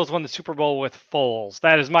Eagles won the Super Bowl with Foles.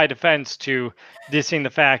 That is my defense to dissing the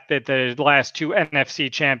fact that the last 2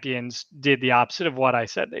 NFC champions did the opposite of what I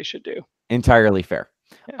said they should do. Entirely fair.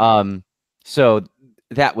 Yeah. So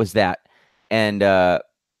that was that, and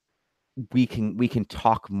we can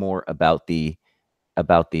talk more about the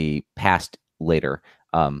past later.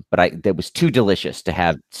 But that was too delicious to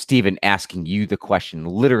have Steven asking you the question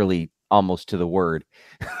literally almost to the word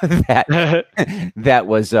that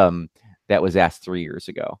was asked 3 years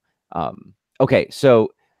ago. Okay,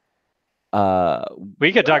 so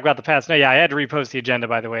we could talk about the past. No, yeah, I had to repost the agenda,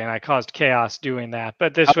 by the way, and I caused chaos doing that.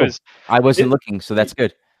 But I wasn't looking, so that's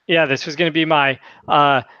good. Yeah, this was going to be my.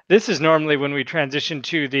 This is normally when we transition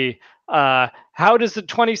to the. How does the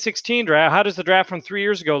 2016 draft? How does the draft from 3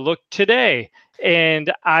 years ago look today?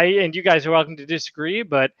 And you guys are welcome to disagree,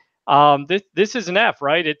 but. This is an F,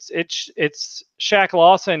 right? It's Shaq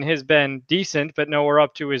Lawson has been decent, but nowhere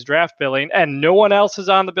up to his draft billing, and no one else is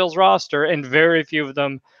on the Bills roster, and very few of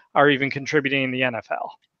them are even contributing in the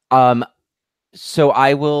NFL. So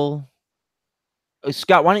I will,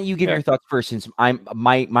 Scott. Why don't you give your thoughts first, since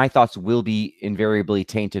my thoughts will be invariably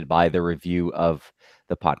tainted by the review of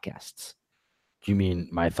the podcasts. Do you mean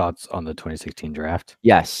my thoughts on the 2016 draft?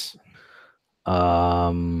 Yes.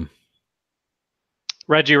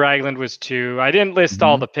 Reggie Ragland was 2. I didn't list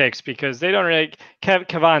all the picks because they don't really.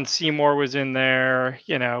 Kevon Seymour was in there.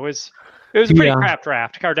 It was a pretty crap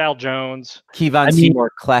draft. Cardale Jones, Kevon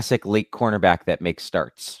Seymour, classic late cornerback that makes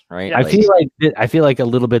starts. Right. Yeah, I feel like a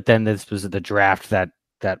little bit. Then this was the draft that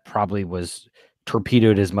probably was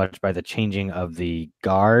torpedoed as much by the changing of the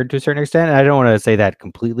guard to a certain extent. And I don't want to say that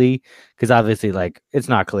completely because obviously, like, it's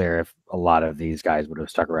not clear if a lot of these guys would have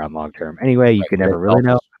stuck around long term. Anyway, you could never really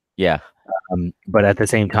know. Yeah. But at the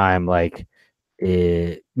same time, like,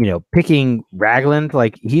 picking Ragland,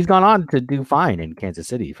 like he's gone on to do fine in Kansas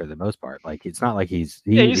City for the most part. Like it's not like he's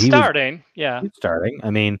he starting. He's starting. I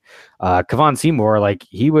mean, Kevon Seymour, like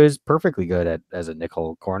he was perfectly good as a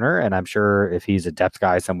nickel corner, and I'm sure if he's a depth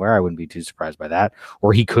guy somewhere, I wouldn't be too surprised by that.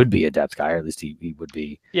 Or he could be a depth guy, or at least he would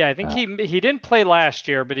be. Yeah, I think he didn't play last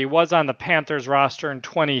year, but he was on the Panthers roster in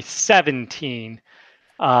 2017.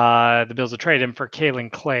 The Bills have traded him for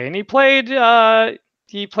Kalen Clay, and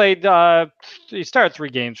he started 3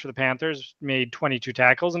 games for the Panthers, made 22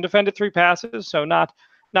 tackles and defended 3 passes. So not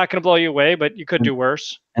going to blow you away, but you could do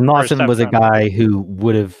worse. And Lawson was a guy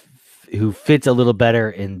who fits a little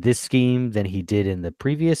better in this scheme than he did in the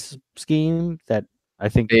previous scheme that I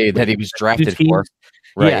think that he was drafted for.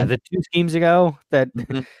 Right. Yeah, the 2 schemes ago that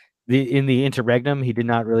in the interregnum he did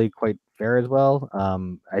not really quite fare as well.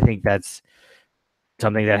 I think that's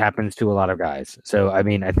something that happens to a lot of guys. So I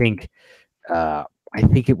mean, I think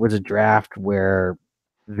it was a draft where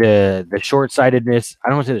the short-sightedness, I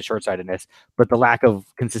don't want to say the short-sightedness, but the lack of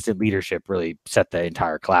consistent leadership really set the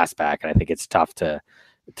entire class back. And I think it's tough to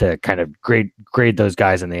kind of grade those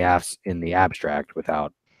guys in the abstract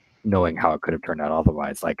without knowing how it could have turned out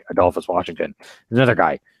otherwise. Like Adolphus Washington, another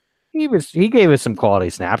guy. He gave us some quality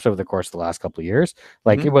snaps over the course of the last couple of years.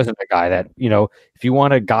 Like it wasn't a guy that, if you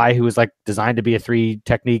want a guy who was like designed to be a 3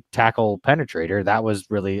 technique tackle penetrator, that was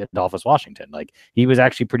really Adolphus Washington. Like he was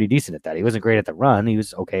actually pretty decent at that. He wasn't great at the run. He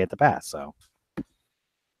was okay at the pass. So.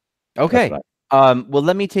 Okay. Well,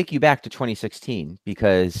 let me take you back to 2016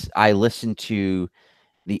 because I listened to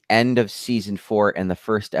the end of season 4 and the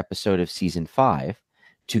first episode of season 5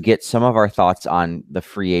 to get some of our thoughts on the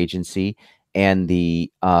free agency and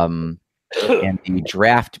the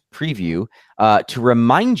draft preview. To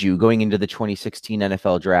remind you, going into the 2016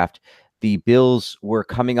 NFL draft, the Bills were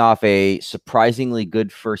coming off a surprisingly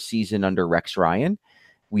good first season under Rex Ryan.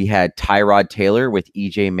 We had Tyrod Taylor with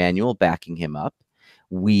EJ Manuel backing him up.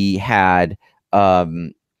 We had,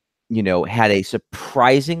 had a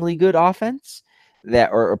surprisingly good offense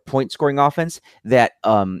or a point scoring offense that,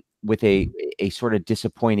 with a sort of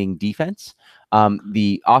disappointing defense.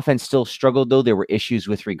 The offense still struggled, though. There were issues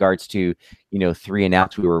with regards to, 3 and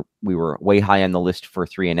outs. We were way high on the list for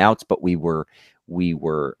 3 and outs, but we were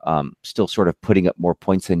still sort of putting up more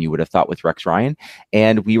points than you would have thought with Rex Ryan.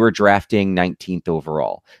 And we were drafting 19th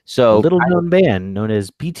overall. So a little known band known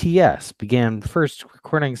as BTS began first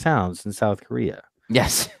recording sounds in South Korea.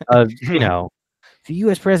 Yes. The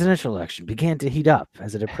U.S. presidential election began to heat up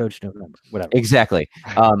as it approached November. Whatever. Exactly.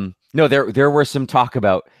 No, there were some talk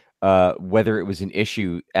about whether it was an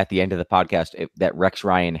issue at the end of the podcast that Rex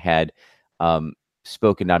Ryan had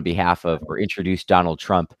spoken on behalf of or introduced Donald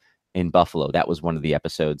Trump in Buffalo. That was one of the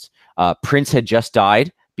episodes. Prince had just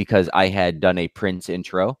died because I had done a Prince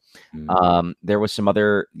intro. There was some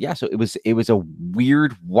other, so it was a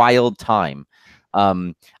weird, wild time.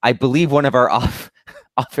 I believe one of our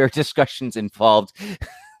off-air discussions involved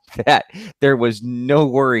that there was no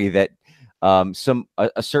worry that a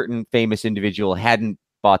certain famous individual hadn't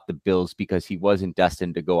bought the Bills because he wasn't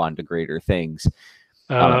destined to go on to greater things.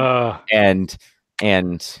 And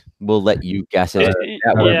we'll let you guess it.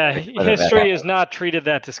 History has not treated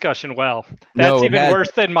that discussion well. That's even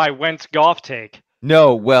worse than my Wentz golf take.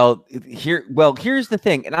 No, here's the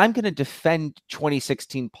thing, and I'm going to defend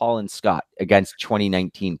 2016 Paul and Scott against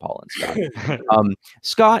 2019 Paul and Scott.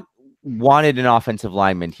 Scott wanted an offensive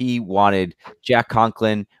lineman. He wanted Jack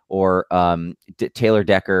Conklin or Taylor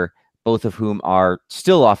Decker, both of whom are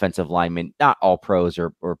still offensive linemen, not all pros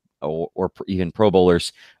or even Pro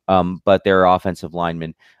Bowlers, but they're offensive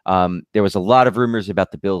linemen. There was a lot of rumors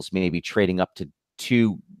about the Bills maybe trading up to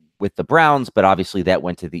 2 with the Browns, but obviously that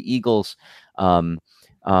went to the Eagles.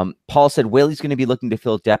 Paul said Whaley's going to be looking to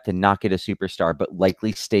fill depth and not get a superstar, but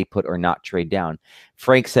likely stay put or not trade down.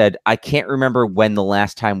 Frank said, I can't remember when the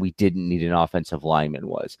last time we didn't need an offensive lineman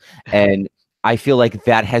was. And I feel like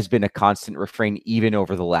that has been a constant refrain even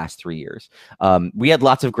over the last 3 years. We had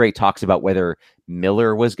lots of great talks about whether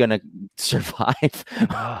Miller was going to survive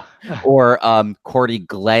or Cordy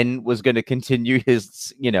Glenn was going to continue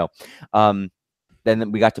his,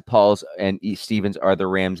 then we got to Paul's and Stevens are the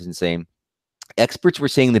Rams and saying, experts were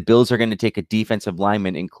saying the Bills are going to take a defensive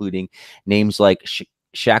lineman, including names like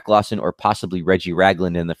Shaq Lawson or possibly Reggie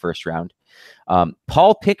Ragland in the first round.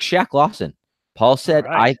 Paul picked Shaq Lawson. Paul said,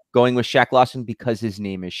 I'm going with Shaq Lawson because his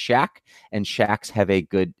name is Shaq, and Shaqs have a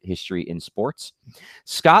good history in sports.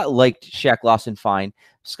 Scott liked Shaq Lawson fine.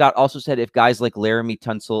 Scott also said if guys like Laramie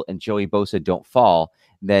Tunsil and Joey Bosa don't fall,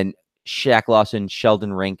 then Shaq Lawson,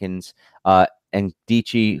 Sheldon Rankins, and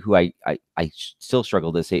Dichi, who I still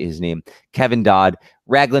struggle to say his name, Kevin Dodd,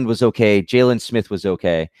 Ragland was okay, Jalen Smith was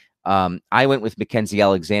okay. I went with Mackenzie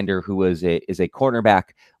Alexander, who is a cornerback,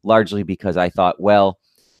 largely because I thought, well,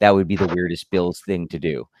 that would be the weirdest Bills thing to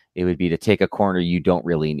do. It would be to take a corner you don't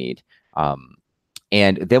really need.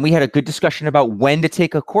 And then we had a good discussion about when to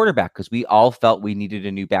take a quarterback, because we all felt we needed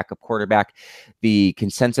a new backup quarterback. The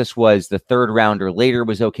consensus was the third round or later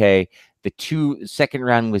was okay. The second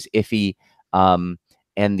round was iffy.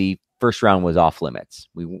 And the first round was off limits.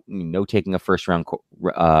 We no taking a first round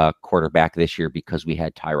quarterback this year because we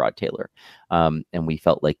had Tyrod Taylor. And we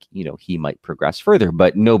felt like, he might progress further,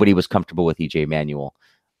 but nobody was comfortable with EJ Manuel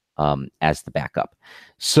as the backup.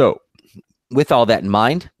 So with all that in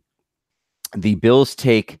mind, the Bills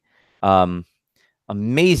take, amazingly,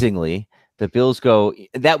 the Bills go,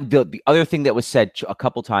 the other thing that was said a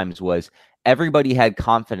couple times was everybody had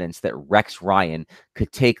confidence that Rex Ryan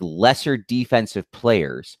could take lesser defensive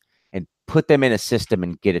players and put them in a system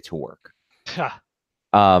and get it to work.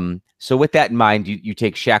 So with that in mind, you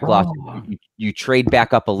take Shaq Lawson, you trade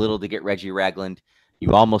back up a little to get Reggie Ragland.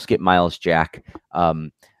 You almost get Miles Jack.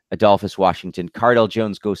 Adolphus Washington, Cardell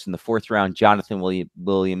Jones goes in the fourth round, Jonathan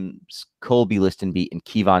Williams, Colby Listenby, and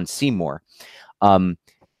Kevon Seymour.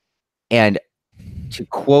 And to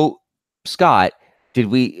quote Scott, did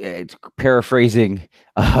we, paraphrasing,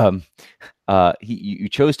 you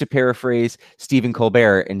chose to paraphrase Stephen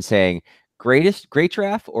Colbert in saying, great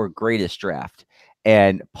draft or greatest draft?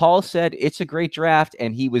 And Paul said, it's a great draft,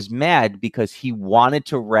 and he was mad because he wanted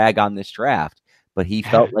to rag on this draft, but he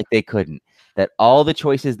felt like they couldn't. That all the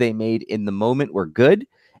choices they made in the moment were good,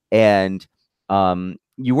 and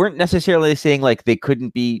you weren't necessarily saying like they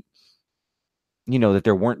couldn't be, that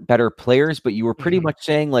there weren't better players, but you were pretty much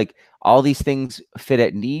saying like all these things fit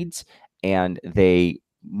at needs, and they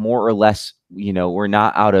more or less, were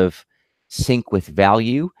not out of sync with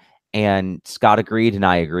value. And Scott agreed, and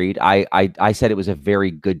I agreed. I said it was a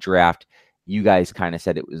very good draft. You guys kind of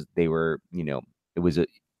said it was a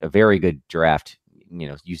very good draft.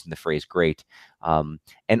 Using the phrase great.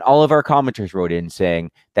 And all of our commenters wrote in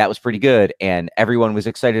saying that was pretty good. And everyone was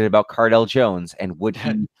excited about Cardell Jones. And would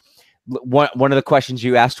he, one of the questions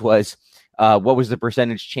you asked was, what was the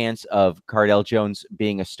percentage chance of Cardell Jones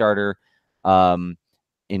being a starter in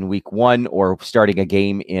week 1 or starting a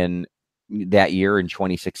game in that year in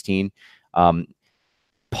 2016?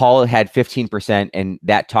 Paul had 15%, and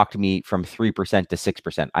that talked me from 3% to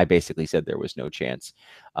 6%. I basically said there was no chance.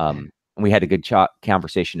 And we had a good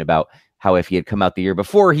conversation about how if he had come out the year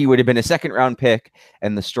before, he would have been a second round pick.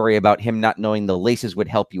 And the story about him not knowing the laces would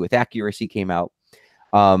help you with accuracy came out.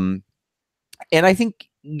 And I think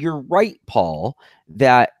you're right, Paul,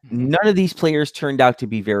 that none of these players turned out to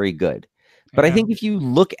be very good. But I think if you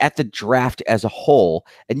look at the draft as a whole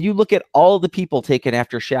and you look at all the people taken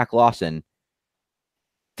after Shaq Lawson,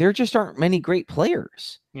 there just aren't many great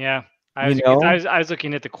players. Yeah. I was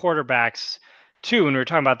looking at the quarterbacks too, when we were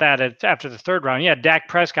talking about that after the third round. Yeah, Dak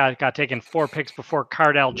Prescott got taken 4 picks before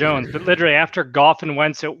Cardell Jones, but literally after Goff and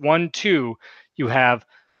Wentz at 1-2, you have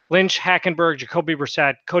Lynch, Hackenberg, Jacoby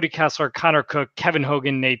Brissett, Cody Kessler, Connor Cook, Kevin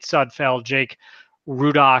Hogan, Nate Sudfeld, Jake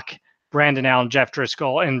Rudock, Brandon Allen, Jeff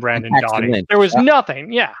Driscoll, and Brandon Doughty. There was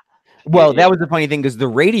nothing. Yeah. Well, that was the funny thing, because the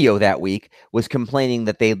radio that week was complaining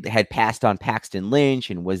that they had passed on Paxton Lynch,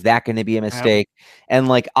 and was that going to be a mistake? Yeah. And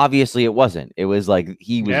like, obviously it wasn't. It was like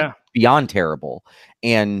he was beyond terrible.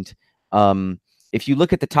 And if you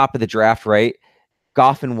look at the top of the draft, right,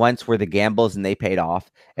 Goff and Wentz were the gambles, and they paid off.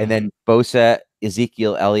 And then Bosa,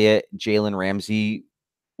 Ezekiel Elliott, Jalen Ramsey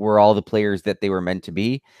were all the players that they were meant to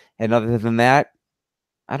be. And other than that,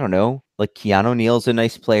 I don't know. Like Keanu Neal's a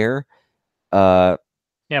nice player.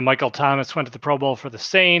 Yeah, Michael Thomas went to the Pro Bowl for the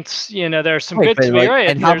Saints. There's some good to be right.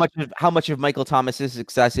 And how much of Michael Thomas's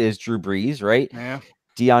success is Drew Brees, right? Yeah.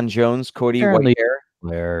 Deion Jones, Cody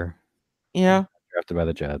Whitehair. Yeah. Drafted by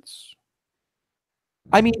the Jets.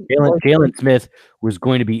 I mean, Jalen Smith was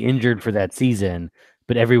going to be injured for that season,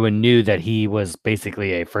 but everyone knew that he was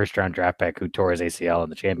basically a first-round draft pick who tore his ACL in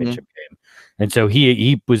the championship game, and so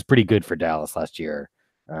he was pretty good for Dallas last year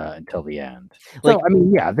until the end. So I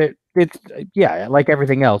mean, it's like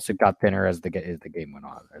everything else, it got thinner as the game went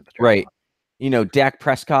on. Right. Dak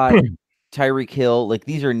Prescott, Tyreek Hill, like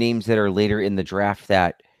these are names that are later in the draft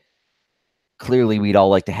that clearly we'd all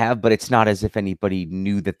like to have, but it's not as if anybody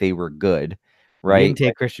knew that they were good. Right. Didn't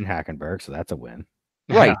take Christian Hackenberg, so that's a win.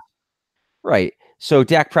 Right. Right. So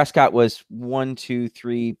Dak Prescott was 1, 2,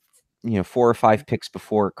 3, 4 or 5 picks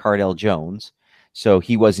before Cardell Jones. So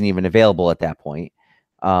he wasn't even available at that point.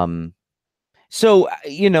 So,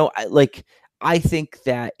 I think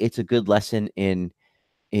that it's a good lesson in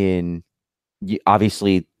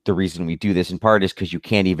obviously the reason we do this in part is because you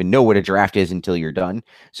can't even know what a draft is until you're done.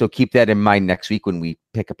 So keep that in mind next week when we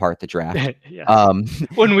pick apart the draft.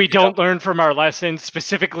 When we don't learn from our lessons,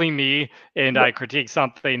 specifically me, and I critique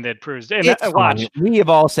something that proves. And watch, we have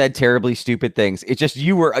all said terribly stupid things. It's just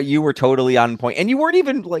you were totally on point, and you weren't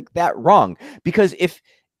even like that wrong. Because if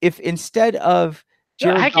instead of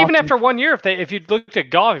heck, even after 1 year, if you looked at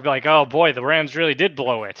Goff, you'd be like, oh boy, the Rams really did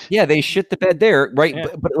blow it. Yeah, they shit the bed there, right? Yeah.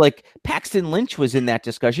 But like Paxton Lynch was in that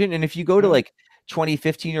discussion, and if you go to like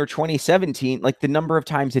 2015 or 2017, like the number of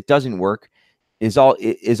times it doesn't work is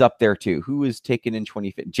up there too. Who was taken in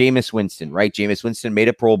 2015? Jameis Winston, right? Jameis Winston made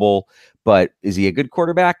a Pro Bowl, but is he a good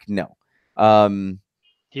quarterback? No.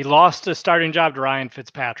 He lost a starting job to Ryan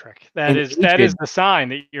Fitzpatrick. That is the sign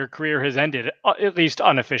that your career has ended, at least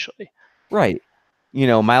unofficially. Right.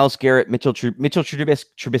 Myles Garrett, Mitchell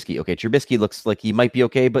Trubisky. Okay, Trubisky looks like he might be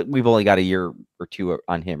okay, but we've only got a year or two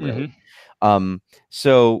on him, really. Mm-hmm.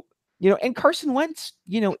 So, and Carson Wentz,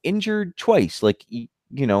 injured twice. Like,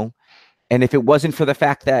 and if it wasn't for the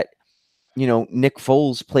fact that, Nick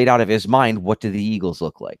Foles played out of his mind, what do the Eagles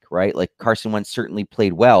look like, right? Like Carson Wentz certainly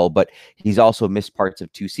played well, but he's also missed parts of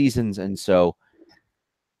 2 seasons. And so,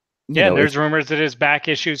 there's rumors that his back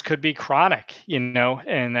issues could be chronic, and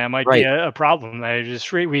that might be a problem.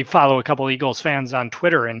 We follow a couple Eagles fans on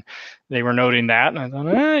Twitter, and they were noting that, and I thought,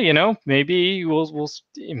 maybe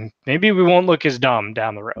maybe we won't look as dumb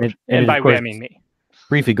down the road. And by we, I mean me.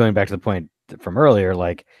 Briefly going back to the point from earlier,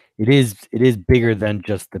 like it is bigger than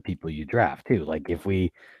just the people you draft too. Like if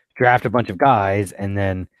we draft a bunch of guys and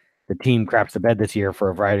then the team craps the bed this year for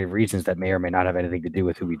a variety of reasons that may or may not have anything to do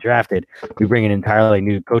with who we drafted. We bring an entirely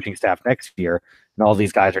new coaching staff next year, and all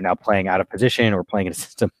these guys are now playing out of position or playing in a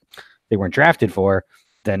system they weren't drafted for.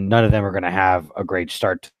 Then none of them are going to have a great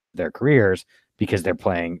start to their careers because they're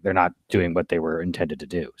not doing what they were intended to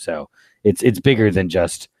do. So it's bigger than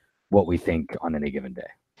just what we think on any given day.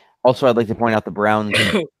 Also, I'd like to point out the Browns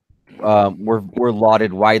were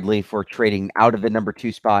lauded widely for trading out of the number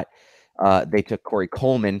 2 spot. They took Corey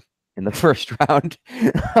Coleman in the first round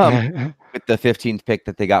with the 15th pick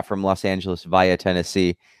that they got from Los Angeles via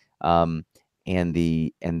Tennessee. And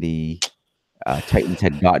the Titans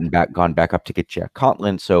had gone back up to get Jack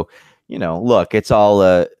Conklin. So, look, it's all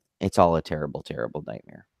a terrible, terrible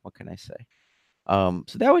nightmare. What can I say? So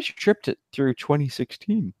that was your trip through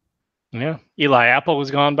 2016. Yeah. Eli Apple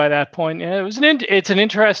was gone by that point. Yeah, it's an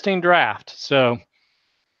interesting draft. So,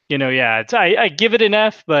 I give it an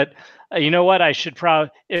F, but you know what? I should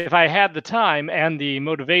if I had the time and the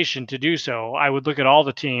motivation to do so, I would look at all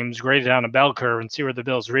the teams, grade it down a bell curve, and see where the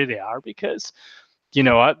Bills really are. Because, you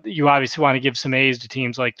obviously want to give some A's to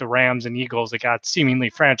teams like the Rams and Eagles that got seemingly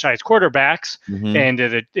franchise quarterbacks, and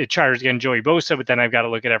the Chargers getting Joey Bosa. But then I've got to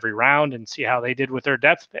look at every round and see how they did with their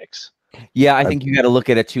depth picks. Yeah, I think you got to look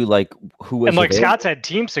at it too, like who was. And like Scott's had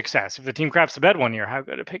team success. If the team craps the bed 1 year, how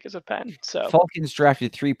good a pick is it been? So Falcons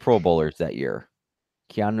drafted 3 Pro Bowlers that year: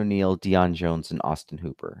 Keanu Neal, Deion Jones, and Austin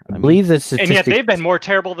Hooper. I believe the statistics, and yet they've been more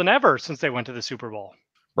terrible than ever since they went to the Super Bowl.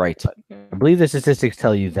 Right. I believe the statistics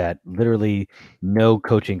tell you that literally no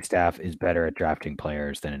coaching staff is better at drafting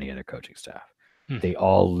players than any other coaching staff. They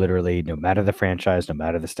all literally, no matter the franchise, no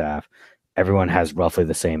matter the staff, everyone has roughly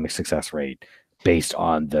the same success rate based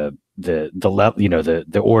on the level,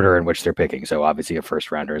 the order in which they're picking. So obviously a first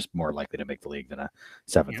rounder is more likely to make the league than a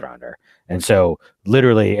 7th rounder. And so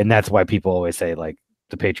literally, and that's why people always say like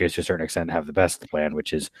the Patriots to a certain extent have the best plan,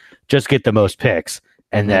 which is just get the most picks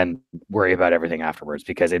and then worry about everything afterwards,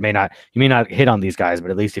 because you may not hit on these guys,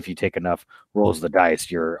 but at least if you take enough rolls of the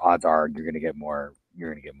dice, your odds are you're going to get more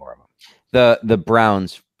of them. The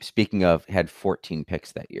Browns, speaking of, had 14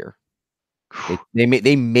 picks that year. They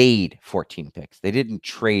made 14 picks. They didn't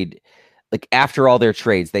trade, like after all their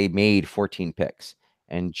trades, they made 14 picks,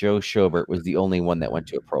 and Joe Schobert was the only one that went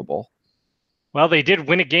to a Pro Bowl. Well, they did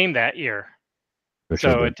win a game that year,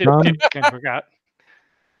 so it didn't work out.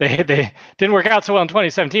 They didn't work out so well in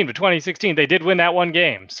 2017, but 2016 they did win that one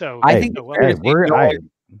game. So I think we're going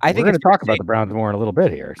to talk about the Browns more in a little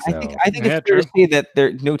bit here. So. I think it's fair to say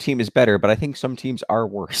that no team is better, but I think some teams are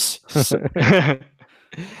worse.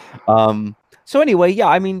 So anyway, yeah,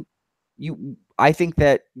 I mean, I think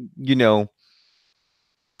that,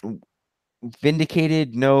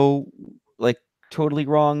 vindicated, no, like totally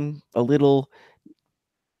wrong, a little,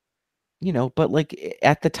 but like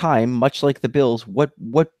at the time, much like the Bills, what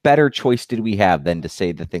better choice did we have than to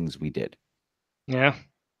say the things we did? Yeah.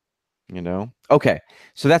 Okay.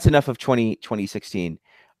 So that's enough of 2016.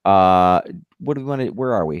 What do we want to,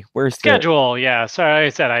 where are we? Where's schedule? Yeah. Sorry, I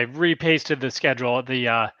said I repasted the schedule,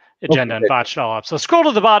 the agenda, and botched it all up. So scroll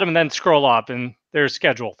to the bottom and then scroll up, and their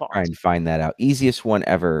schedule Try thoughts. and find that out. Easiest one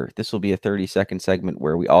ever. This will be a 30-second segment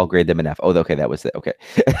where we all grade them an F. Oh, okay, that was it. Okay.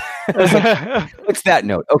 What's that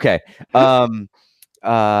note? Okay.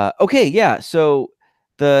 Okay, yeah. So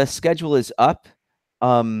the schedule is up.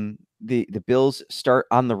 The Bills start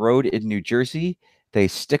on the road in New Jersey. They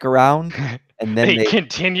stick around, and then they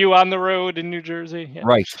continue on the road in New Jersey. Yeah.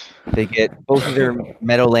 Right. They get both of their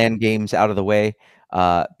Meadowland games out of the way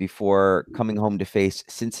before coming home to face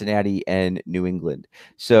Cincinnati and New England.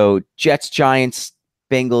 So Jets, Giants,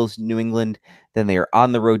 Bengals, New England. Then they are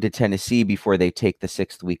on the road to Tennessee before they take the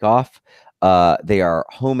 6th week off. They are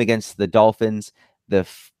home against the Dolphins, the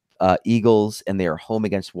Eagles, and they are home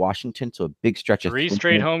against Washington. So a big stretch of 3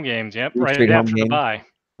 straight home games. Yep. Three Right straight home after the games. bye.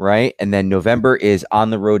 Right. And then November is on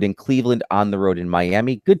the road in Cleveland, on the road in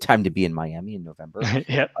Miami. Good time to be in Miami in November.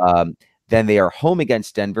 Yep. Then they are home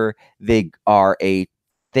against Denver. They are a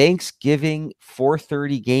Thanksgiving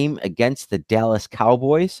 4:30 game against the Dallas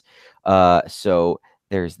Cowboys. So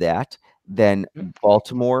there's that. Then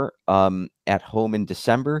Baltimore at home in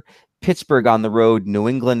December. Pittsburgh on the road. New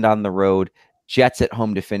England on the road. Jets at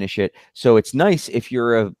home to finish it. So it's nice if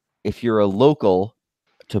you're a local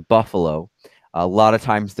to Buffalo. A lot of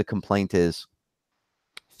times the complaint is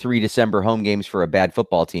 3 December home games for a bad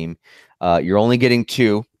football team. You're only getting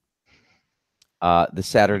 2. The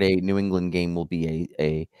Saturday New England game will be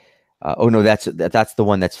oh no, that's the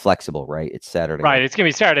one that's flexible, right? It's Saturday. Right. It's going to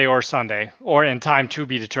be Saturday or Sunday or in time to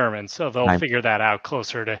be determined. So they'll figure that out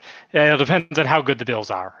closer to, it depends on how good the Bills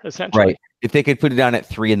are, essentially. Right. If they could put it on at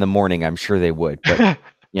 3 a.m, I'm sure they would. But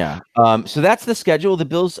yeah. So that's the schedule. The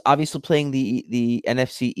Bills obviously playing the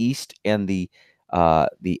NFC East and the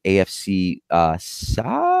AFC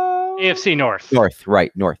South. AFC North.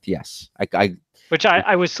 North. Yes. Which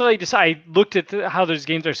I was slightly just, I looked at how those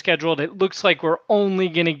games are scheduled. It looks like we're only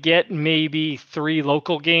going to get maybe 3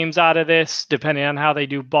 local games out of this, depending on how they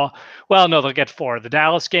do ball. Well, no, they'll get 4. The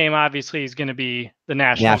Dallas game obviously is going to be the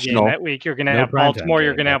national game that week. You're going to have Baltimore.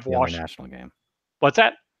 You're going to have Washington. National game. What's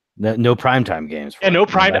that? No primetime games. Yeah, no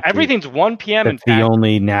prime. Everything's 1 p.m. That's the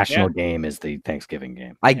only national game is the Thanksgiving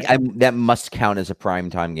game. That must count as a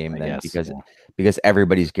primetime game then, because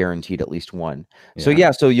everybody's guaranteed at least one.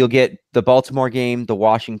 Yeah. So you'll get the Baltimore game, the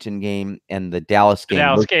Washington game, and the Dallas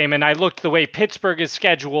game. And I looked the way Pittsburgh is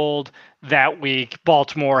scheduled that week.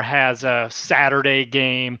 Baltimore has a Saturday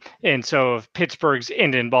game, and so if Pittsburgh's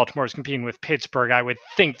in Baltimore's competing with Pittsburgh, I would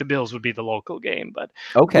think the Bills would be the local game, but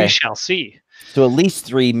we shall see. So at least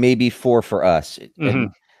 3, maybe 4 for us,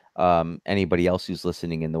 and anybody else who's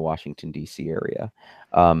listening in the Washington D.C. area,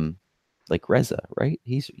 like Reza, right?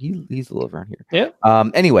 He's a little around here. Yeah.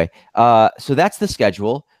 Anyway, so that's the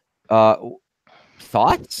schedule.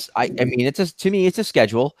 Thoughts? I mean, to me, it's a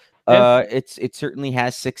schedule. It certainly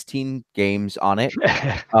has 16 games on it.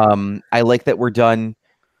 I like that we're done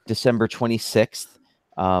December 26th.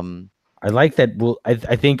 I like that.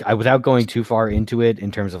 I think without going too far into it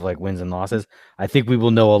in terms of like wins and losses, I think we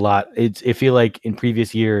will know a lot. I feel like in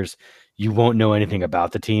previous years, you won't know anything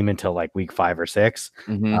about the team until like week 5 or 6.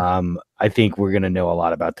 I think we're going to know a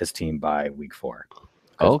lot about this team by week 4.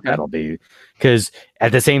 That'll be because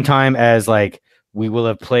at the same time as like we will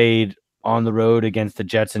have played on the road against the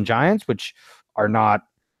Jets and Giants, which are not,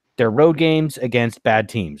 they're road games against bad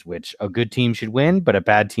teams, which a good team should win, but a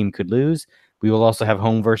bad team could lose. We will also have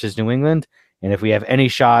home versus New England. And if we have any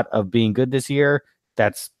shot of being good this year,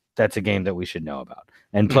 that's a game that we should know about.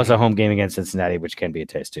 And plus a home game against Cincinnati, which can be a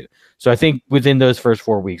taste too. So I think within those first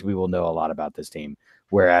 4 weeks, we will know a lot about this team.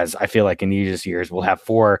 Whereas I feel like in previous years, we'll have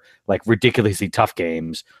 4 like ridiculously tough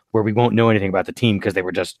games where we won't know anything about the team because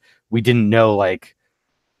we didn't know like,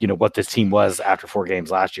 what this team was after 4 games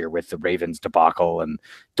last year with the Ravens debacle and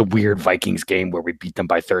the weird Vikings game where we beat them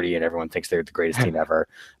by 30 and everyone thinks they're the greatest team ever.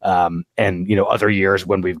 And other years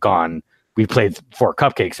when we've played 4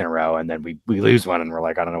 cupcakes in a row and then we lose one and we're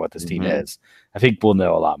like, I don't know what this team is. I think we'll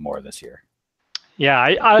know a lot more this year. Yeah,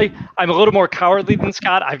 I'm a little more cowardly than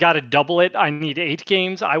Scott. I've got to double it. I need 8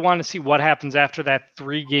 games. I want to see what happens after that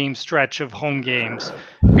 3-game stretch of home games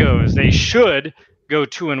goes. They should go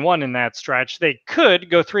 2-1 in that stretch. They could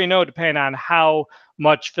go 3-0 depending on how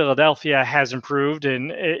much Philadelphia has improved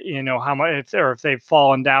and how much if they've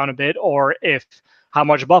fallen down a bit or if how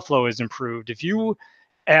much Buffalo has improved. If you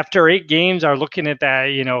after 8 games are looking at that,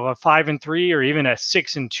 a 5-3 or even a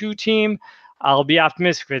 6-2 team, I'll be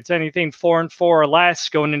optimistic. If it's anything 4-4 or less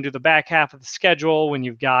going into the back half of the schedule when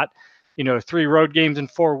you've got 3 road games in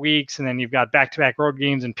 4 weeks and then you've got back-to-back road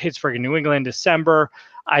games in Pittsburgh and New England in December,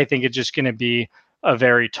 I think it's just going to be a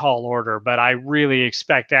very tall order. But I really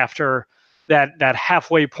expect after that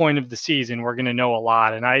halfway point of the season, we're going to know a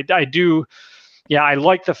lot. And I do, Yeah, I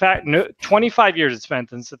like the fact 25 years it's spent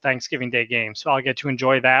since the Thanksgiving Day game, so I'll get to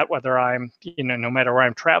enjoy that whether I'm, no matter where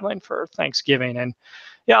I'm traveling for Thanksgiving. And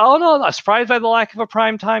yeah, all in all, I'm surprised by the lack of a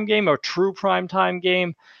primetime game, a true primetime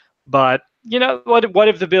game. But what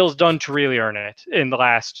have the Bills done to really earn it in the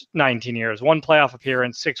last 19 years? One playoff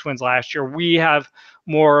appearance, 6 wins last year. We have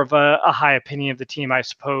more of a high opinion of the team, I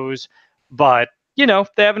suppose, but they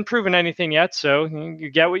haven't proven anything yet. So you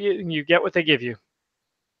get what they give you.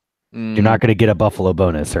 You're not going to get a Buffalo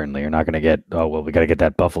bonus, certainly. You're not going to get, we got to get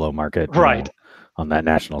that Buffalo market right on that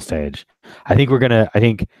national stage. I think we're going to,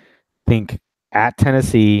 think at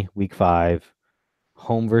Tennessee, week 5,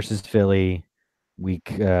 home versus Philly,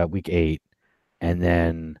 week 8, and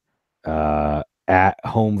then at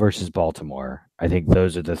home versus Baltimore. I think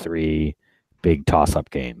those are the 3 big toss-up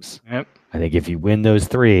games. Yep. I think if you win those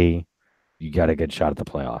 3, you got a good shot at the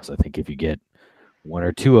playoffs. I think if you get 1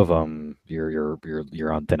 or 2 of them,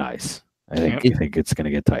 you're on thin ice. I think it's going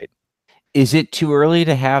to get tight. Is it too early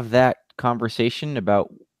to have that conversation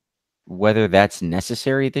about whether that's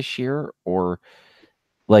necessary this year, or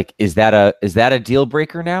like is that a deal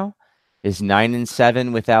breaker now? Is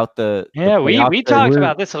 9-7 without the we talked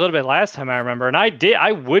about this a little bit last time, I remember, and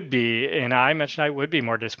I would be, and I mentioned I would be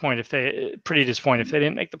more disappointed pretty disappointed if they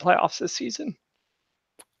didn't make the playoffs this season.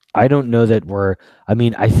 I don't know that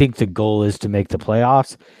I think the goal is to make the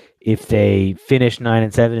playoffs. If they finish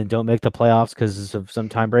 9-7 and don't make the playoffs because of some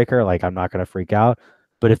tiebreaker, like I'm not going to freak out.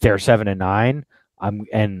 But if they're 7-9,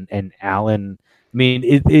 and Allen,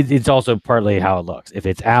 it's also partly how it looks. If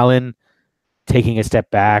it's Allen taking a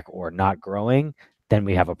step back or not growing, then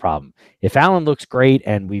we have a problem. If Allen looks great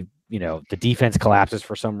and the defense collapses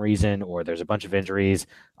for some reason or there's a bunch of injuries,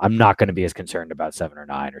 I'm not going to be as concerned about 7 or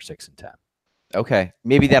 9 or 6-10. Okay.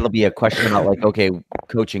 Maybe that'll be a question about like, okay,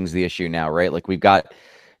 coaching's the issue now, right? Like we've got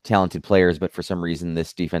talented players, but for some reason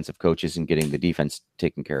this defensive coach isn't getting the defense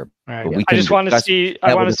taken care of. Right. I want to see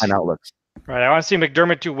outlooks. Right. I want to see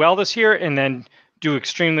McDermott do well this year and then do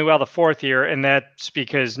extremely well the 4th year, and that's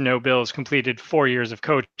because no Bills completed 4 years of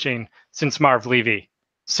coaching since Marv Levy.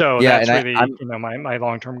 So that's really my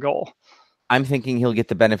long-term goal. I'm thinking he'll get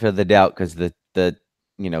the benefit of the doubt because the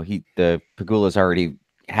Pegula's already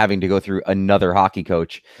having to go through another hockey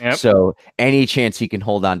coach. Yep. So any chance he can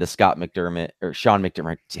hold on to Scott McDermott or Sean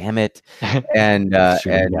McDermott, damn it, and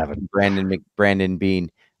Brandon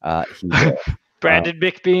Beane, Brandon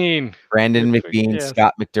McBean. Brandon McBean, yes.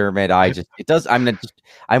 Scott McDermott.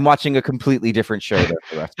 I'm watching a completely different show there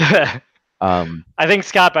for the rest of it. I think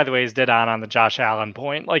Scott, by the way, is dead on the Josh Allen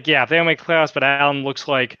point. Like, yeah, if they don't make playoffs, but Allen looks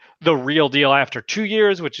like the real deal after 2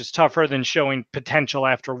 years, which is tougher than showing potential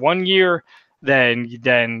after 1 year,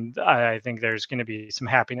 then I think there's going to be some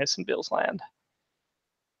happiness in Bills land.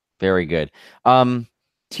 Very good. TJ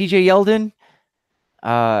Yeldon,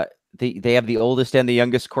 they have the oldest and the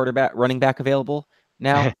youngest running back available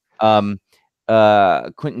now.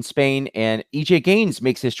 Quentin Spain and EJ Gaines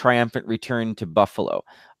makes his triumphant return to Buffalo.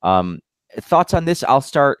 Thoughts on this? I'll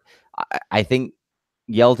start. I think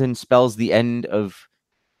Yeldon spells the end of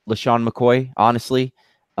LaShawn McCoy. Honestly,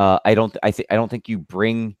 I don't think you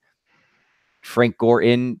bring Frank Gore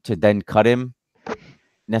in to then cut him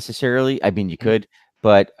necessarily. I mean, you could,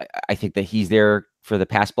 but I think that he's there for the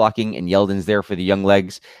pass blocking and Yeldon's there for the young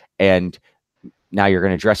legs. And now you're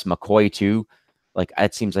going to dress McCoy too. Like,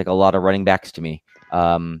 that seems like a lot of running backs to me.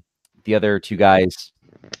 The other 2 guys,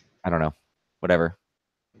 I don't know, whatever.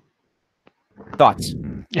 Thoughts?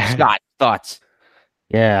 Scott, thoughts?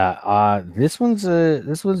 Yeah. This one's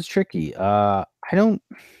tricky.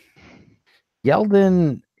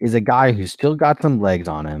 Yeldon is a guy who's still got some legs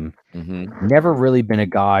on him. Mm-hmm. Never really been a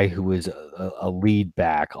guy who was a lead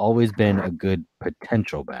back, always been a good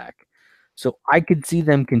potential back. So I could see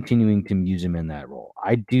them continuing to use him in that role.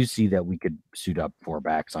 I do see that we could suit up 4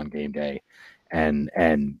 backs on game day, and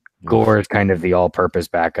Gore is kind of the all-purpose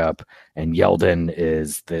backup, and Yeldon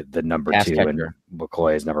is the number 2, and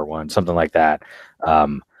McCoy is number 1, something like that.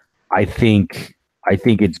 I think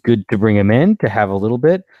it's good to bring him in to have a little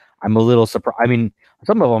bit. I'm a little surprised. I mean,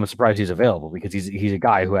 some of them I'm surprised he's available because he's a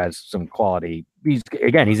guy who has some quality. He's an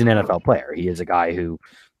NFL player. He is a guy who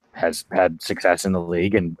has had success in the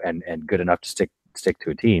league and good enough to stick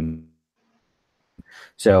to a team.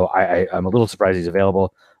 So I'm a little surprised he's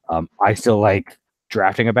available. I still like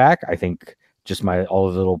drafting a back. I think just my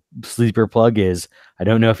little sleeper plug is I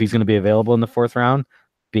don't know if he's going to be available in the 4th round.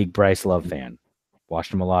 Big Bryce Love fan.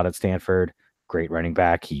 Watched him a lot at Stanford. Great running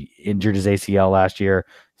back. He injured his ACL last year,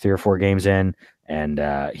 3 or 4 games in, and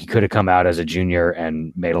he could have come out as a junior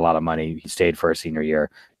and made a lot of money. He stayed for a senior year,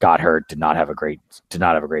 got hurt, did not have a great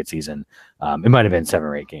season. It might have been 7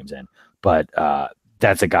 or 8 games in, but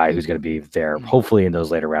that's a guy who's going to be there, hopefully in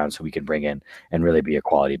those later rounds, so we can bring in and really be a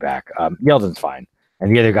quality back. Yeldon's fine,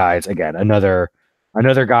 and the other guys, again, another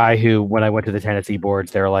guy who, when I went to the Tennessee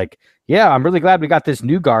boards, they were like, "Yeah, I'm really glad we got this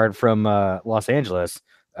new guard from Los Angeles."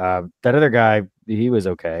 That other guy, he was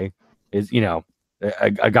okay. Is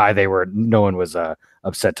a guy no one was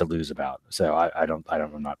upset to lose about. So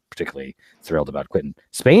I'm not particularly thrilled about Quinton.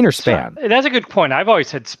 Spain or Span? So, that's a good point. I've always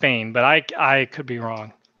said Spain, but I could be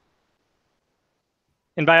wrong.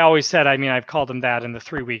 And by always said, I mean I've called him that in the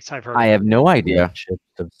 3 weeks I've heard. I have no idea. Red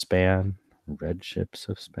ships of Span. Red ships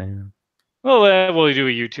of Span. Well, we'll do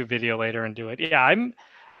a YouTube video later and do it. Yeah, I'm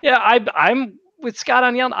with Scott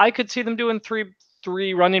on Yeldon. I could see them doing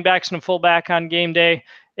three running backs and a fullback on game day,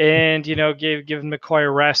 and giving McCoy a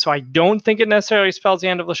rest. So I don't think it necessarily spells the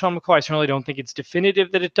end of LeSean McCoy. I certainly don't think it's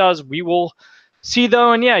definitive that it does. We will see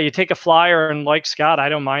though, and yeah, you take a flyer, and like Scott, I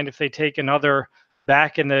don't mind if they take another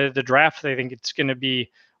back in the draft. They think it's going to be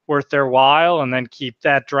worth their while, and then keep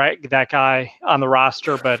that guy on the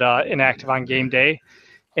roster, but inactive on game day.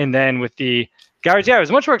 And then with the guards, I was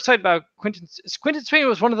much more excited about Quinton. Quinton Spain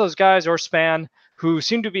was one of those guys, or Span, who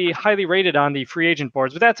seemed to be highly rated on the free agent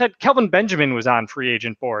boards. But that said, Kelvin Benjamin was on free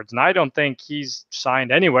agent boards, and I don't think he's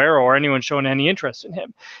signed anywhere or anyone's shown any interest in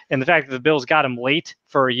him. And the fact that the Bills got him late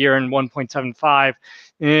for a year and 1.75,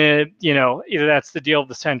 either that's the deal of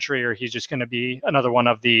the century or he's just going to be another one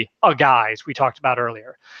of the guys we talked about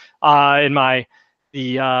earlier.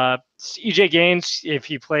 EJ Gaines, if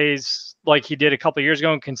he plays like he did a couple of years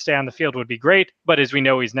ago and can stay on the field, would be great. But as we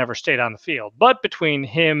know, he's never stayed on the field. But between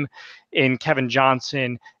him and Kevin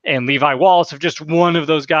Johnson and Levi Wallace, if just one of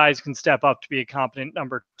those guys can step up to be a competent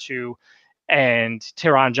number 2, and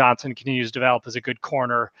Tyron Johnson continues to develop as a good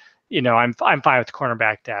corner, I'm fine with the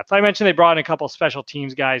cornerback depth. I mentioned they brought in a couple of special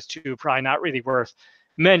teams guys too, probably not really worth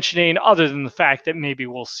mentioning, other than the fact that maybe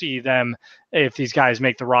we'll see them, if these guys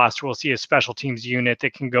make the roster, we'll see a special teams unit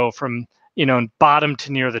that can go from bottom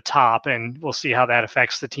to near the top, and we'll see how that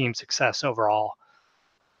affects the team's success overall.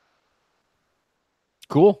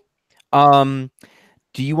 Cool. Do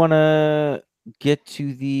you want to get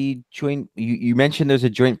to the joint? You mentioned there's a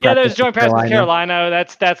joint practice. Yeah, there's a joint practice with Carolina.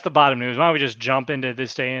 That's the bottom news. Why don't we just jump into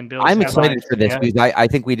this day in Bills? I'm excited for this because I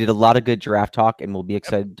think we did a lot of good draft talk, and we'll be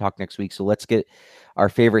excited to talk next week. So let's get our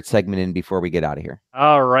favorite segment in before we get out of here.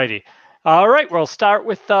 All righty. All right, we'll start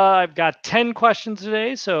with, I've got 10 questions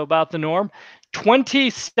today, so about the norm.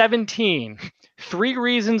 2017, 3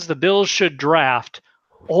 reasons the Bills should draft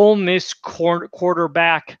Ole Miss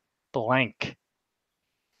quarterback blank.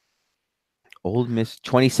 Ole Miss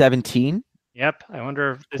 2017? Yep, I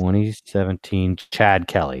wonder if 2017, Chad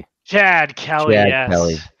Kelly. Chad Kelly, yes.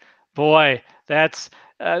 Kelly. Boy, that's...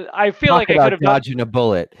 I feel like I could have dodging a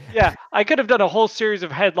bullet. Yeah, I could have done a whole series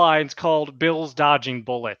of headlines called "Bills Dodging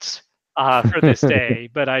Bullets" for this day,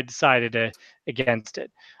 but I decided against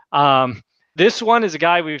it. This one is a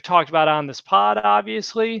guy we've talked about on this pod,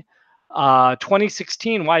 obviously.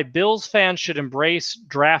 2016, why Bills fans should embrace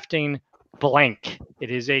drafting blank.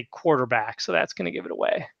 It is a quarterback, so that's going to give it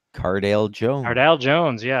away. Cardale Jones. Cardale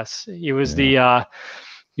Jones, yes, he was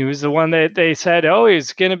He was the one that they said, oh,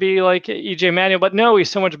 he's going to be like EJ Manuel, but no, he's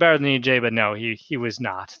so much better than EJ. But no, he was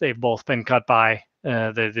not. They've both been cut by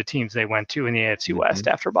the teams they went to in the AFC West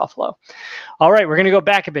after Buffalo. All right, we're going to go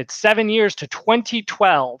back a bit. 7 years to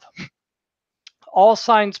 2012. All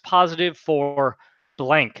signs positive for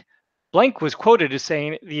blank. Blank was quoted as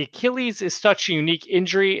saying, the Achilles is such a unique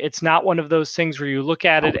injury. It's not one of those things where you look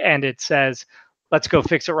at it and it says, let's go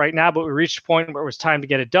fix it right now. But we reached a point where it was time to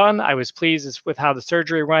get it done. I was pleased with how the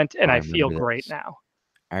surgery went, and I feel great now.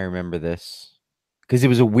 I remember this because it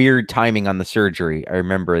was a weird timing on the surgery. I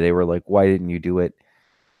remember they were like, why didn't you do it?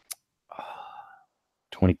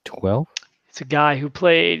 2012? It's a guy who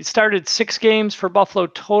started 6 games for Buffalo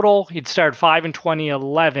total. He'd started 5 in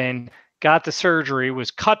 2011, got the surgery,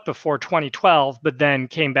 was cut before 2012, but then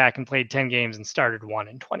came back and played 10 games and started 1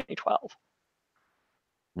 in 2012.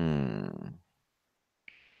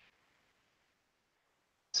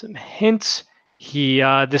 Some hints.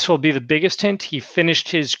 This will be the biggest hint. He finished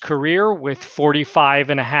his career with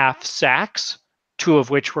 45.5 sacks, 2 of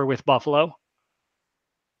which were with Buffalo.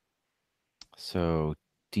 So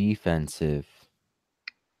defensive.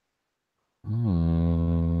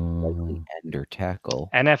 End or tackle.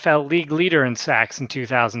 NFL league leader in sacks in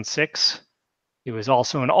 2006. He was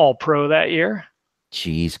also an All-Pro that year.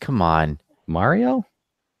 Jeez, come on. Mario?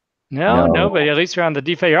 No, but at least you're on the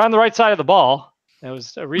defense. You're on the right side of the ball. That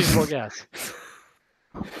was a reasonable guess.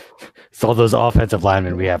 So all those offensive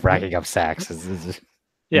linemen we have racking up sacks.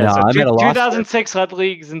 Yeah, so 2006 led the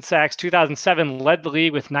league in sacks. 2007 led the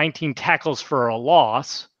league with 19 tackles for a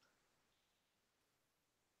loss.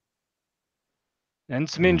 Then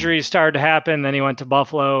some injuries started to happen. Then he went to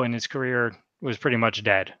Buffalo, and his career was pretty much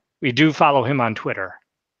dead. We do follow him on Twitter.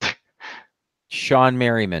 Sean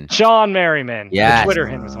Merriman. Sean Merriman. Yes. The Twitter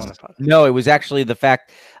him was on the pod. No, it was actually the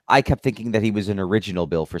fact I kept thinking that he was an original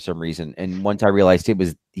Bill for some reason, and once I realized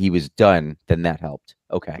he was done, then that helped.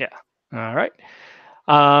 Okay. Yeah. All right.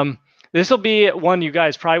 This will be one you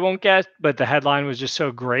guys probably won't get, but the headline was just so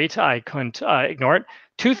great I couldn't ignore it.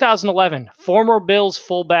 2011, former Bills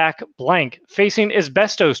fullback blank facing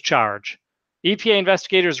asbestos charge. EPA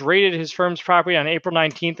investigators raided his firm's property on April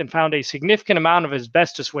 19th and found a significant amount of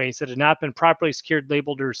asbestos waste that had not been properly secured,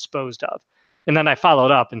 labeled, or disposed of. And then I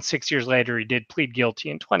followed up, and 6 years later, he did plead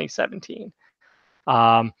guilty in 2017.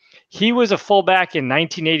 He was a fullback in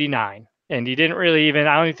 1989, and he didn't really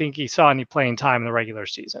I don't think he saw any playing time in the regular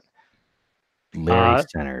season. Larry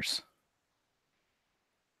Centers.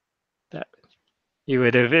 That you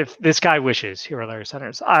would have, if this guy wishes, here are Larry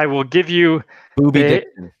Centers. I will give you Booby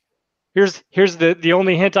Dixon. Here's the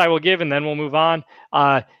only hint I will give, and then we'll move on.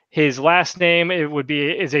 His last name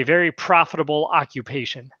is a very profitable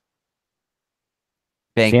occupation.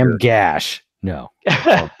 Banker. Sam Gash. No.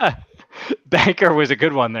 Banker was a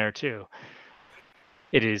good one there too.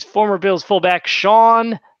 It is former Bills fullback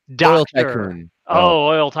Sean Doctor. Oil Tycoon. Oh,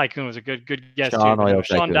 Oil Tycoon was a good guess Sean too. Oil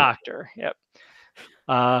Sean Tycoon. Doctor. Yep.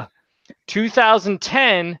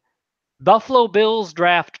 2010 Buffalo Bills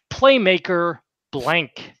draft playmaker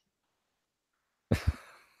blank.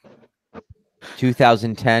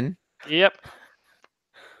 2010. Yep.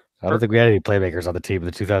 I don't think we had any playmakers on the team in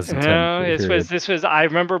the 2010. No, this was. I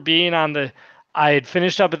remember being on the. I had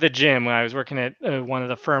finished up at the gym when I was working at one of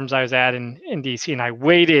the firms I was at in DC, and I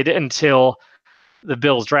waited until the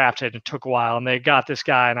Bills drafted. It took a while, and they got this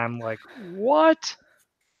guy, and I'm like, what?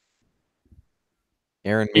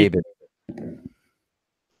 Aaron Maben.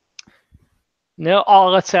 No,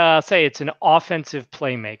 let's say it's an offensive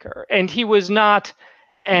playmaker, and he was not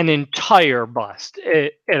an entire bust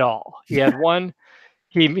at all. He had one.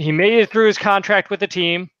 He made it through his contract with the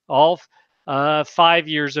team, all 5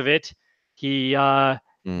 years of it. He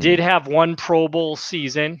did have one Pro Bowl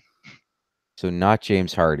season. So not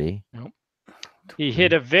James Hardy. Nope. He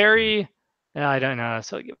hit a very, I don't know,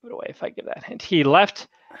 so I'll give it away if I give that hint. He left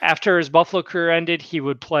after his Buffalo career ended. He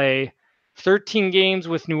would play 13 games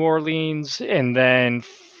with New Orleans and then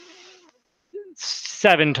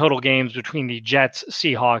 7 total games between the Jets,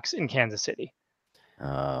 Seahawks, and Kansas City.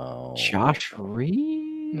 Oh. Josh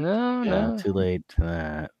Reed? No. Too late to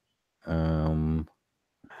that.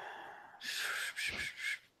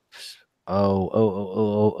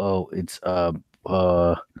 It's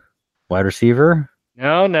wide receiver?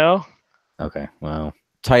 No. Okay, well.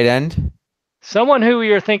 Tight end? Someone who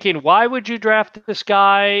you're thinking, why would you draft this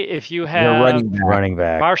guy if you have running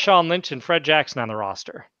back. Marshawn Lynch and Fred Jackson on the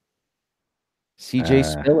roster? CJ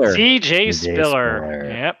Spiller. CJ Spiller.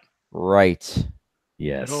 Yep. Right.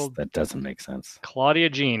 Yes, that doesn't make sense. Claudia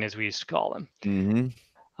Jean, as we used to call him. Mm-hmm.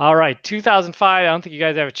 All right, 2005. I don't think you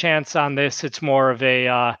guys have a chance on this. It's more of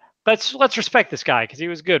a let's respect this guy because he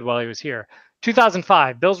was good while he was here.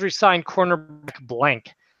 2005, Bills re-signed cornerback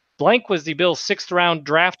blank. Blank was the Bills' 6th round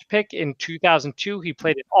draft pick in 2002. He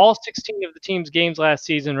played in all 16 of the team's games last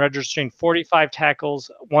season, registering 45 tackles,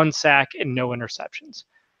 1 sack, and no interceptions.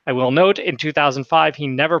 I will note in 2005, he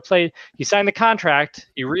never played. He signed the contract.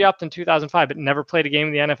 He re-upped in 2005, but never played a game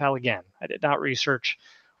in the NFL again. I did not research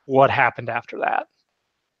what happened after that.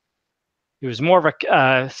 He was more of a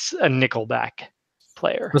nickelback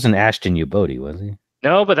player. It wasn't Ashton Ubodi, was he?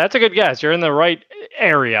 No, but that's a good guess. You're in the right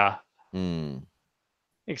area. Mm.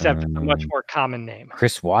 Except a much more common name.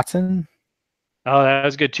 Chris Watson? Oh, that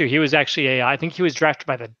was good too. He was actually I think he was drafted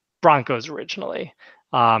by the Broncos originally.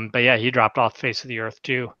 But yeah, he dropped off the face of the earth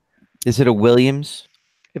too. Is it a Williams?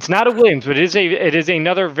 It's not a Williams, but it is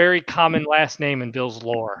another very common last name in Bill's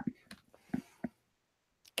lore.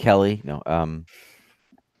 Kelly? No.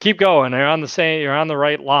 Keep going. You're on the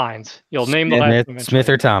right lines. You'll name the last name. Smith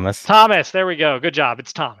or Thomas. Thomas. There we go. Good job.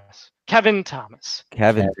 It's Thomas. Kevin Thomas.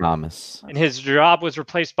 Kevin Thomas. And his job was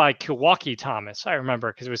replaced by Milwaukee Thomas. I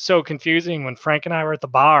remember because it was so confusing when Frank and I were at the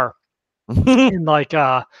bar. And like,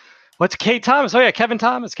 what's K Thomas? Oh yeah, Kevin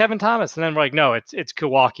Thomas. And then we're like, no, it's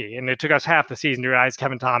Milwaukee. And it took us half the season to realize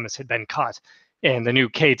Kevin Thomas had been cut. And the new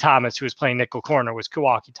K Thomas, who was playing nickel corner, was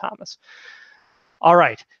Milwaukee Thomas. All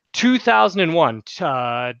right. 2001,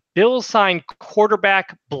 Bills signed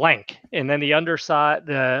quarterback blank. And then the under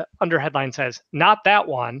headline says, not that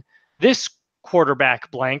one. This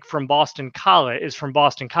quarterback blank from Boston College is from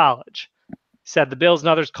Boston College. Said the Bills and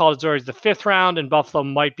others called it always the 5th round, and Buffalo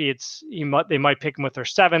they might pick him with their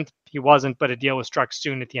 7th. He wasn't, but a deal was struck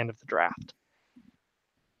soon at the end of the draft.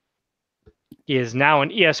 He is now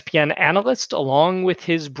an ESPN analyst along with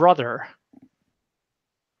his brother.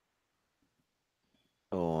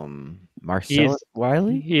 Marcellus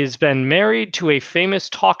Wiley? He has been married to a famous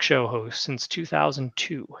talk show host since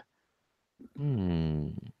 2002.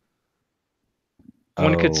 One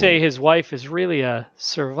could say his wife is really a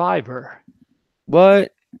survivor.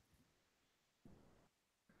 What?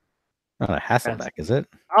 Not a Hasselbeck, is it?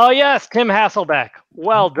 Oh, yes, Tim Hasselbeck.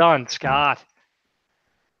 Well done, Scott.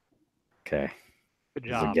 Okay. Good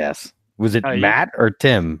That was a job. guess. Was it Matt or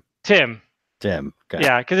Tim? Tim. Tim. Okay.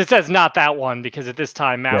 Yeah, because it says not that one, because at this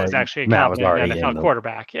time Matt was actually a competent NFL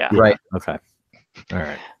quarterback. Yeah. Right. Okay.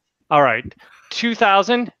 All right.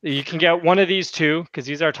 2000, you can get one of these two because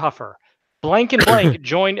these are tougher. Blank and blank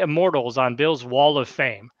joined Immortals on Bill's Wall of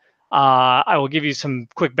Fame. I will give you some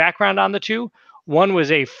quick background on the two. One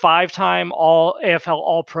was a 5-time AFL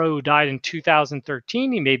All-Pro who died in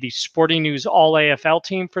 2013. He made the Sporting News All-AFL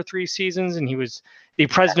team for 3 seasons, and he was the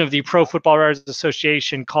president of the Pro Football Writers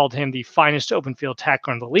Association, called him the finest open field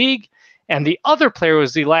tackler in the league. And the other player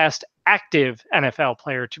was the last active NFL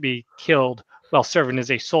player to be killed while serving as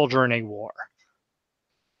a soldier in a war.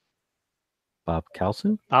 Bob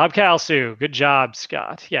Kalsu? Bob Kalsu. Good job,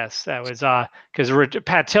 Scott. Yes, that was because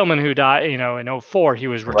Pat Tillman, who died, in 2004, he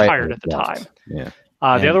was retired at the time. Yeah.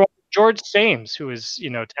 The other one, George Sames, who was,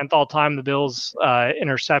 10th all time the Bills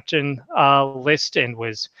interception list and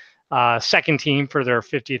was second team for their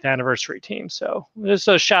 50th anniversary team. So just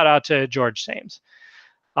a shout out to George Sames.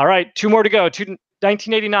 All right, 2 more to go.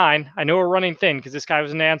 1989. I know we're running thin because this guy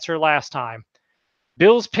was an answer last time.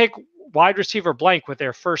 Bills pick wide receiver blank with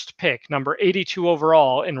their first pick, number 82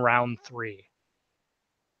 overall in round 3.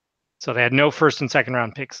 So they had no first and second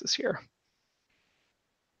round picks this year.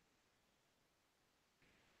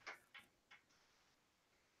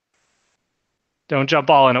 Don't jump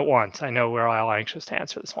all in at once. I know we're all anxious to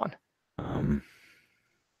answer this one.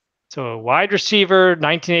 So wide receiver,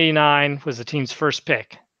 1989 was the team's first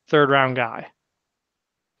pick, 3rd round guy.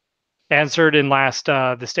 Answered in last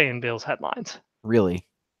the Stay in Bills headlines. Really?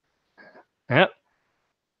 Yep.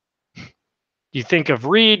 You think of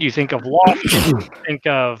Reed, you think of Lofton, you think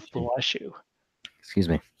of, bless you. Excuse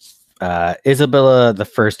me. Isabella the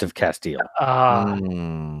First of Castile.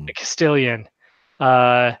 The Castilian.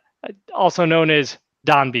 Also known as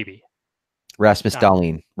Don Beebe. Rasmus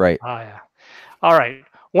Dahlin, right. Yeah. All right.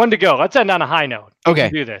 1 to go. Let's end on a high note. Okay.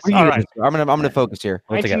 Do this. All right. I'm gonna focus here.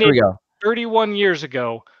 Here we go. 31 years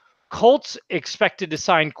ago, Colts expected to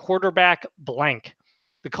sign quarterback blank.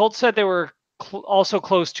 The Colts said they were also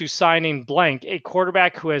close to signing blank, a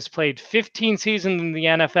quarterback who has played 15 seasons in the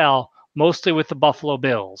NFL, mostly with the Buffalo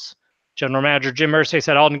Bills. General Manager Jim Irsay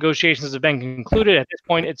said all negotiations have been concluded. At this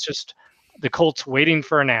point, it's just the Colts waiting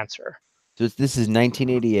for an answer. So this is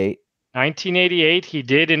 1988. 1988, he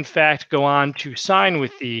did, in fact, go on to sign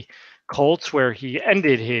with the Colts, where he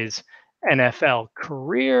ended his NFL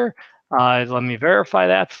career. Let me verify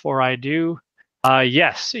that before I do.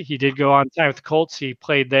 Yes, he did go on to sign with the Colts. He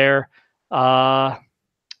played there. He played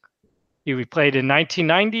in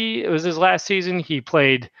 1990. It was his last season. He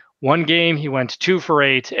played 1 game. He went 2 for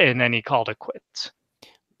 8, and then he called it quits.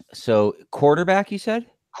 So quarterback, you said?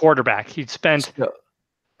 Quarterback. He'd spent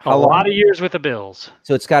a lot of years with the Bills.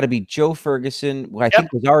 So it's got to be Joe Ferguson. Well, I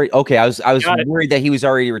think was already okay. I was worried that he was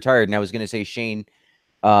already retired, and I was going to say Shane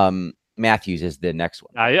Matthews is the next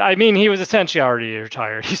one. I mean, he was essentially already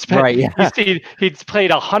retired. He spent he'd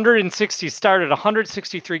played 160, started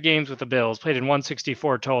 163 games with the Bills, played in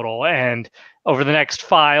 164 total, and over the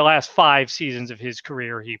last 5 seasons of his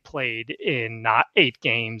career, he played in not 8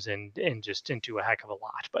 games and just into a heck of a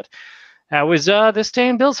lot. But that was this Stay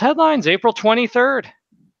in Bills headlines, April 23rd.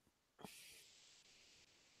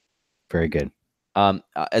 Very good.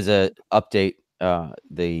 As a update,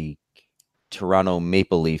 the Toronto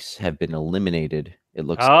Maple Leafs have been eliminated. It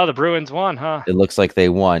looks. Oh, the Bruins won, huh? It looks like they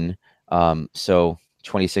won. So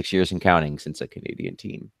 26 years and counting since a Canadian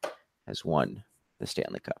team has won the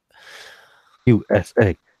Stanley Cup.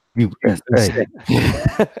 USA. Unless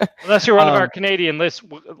you're one of our Canadian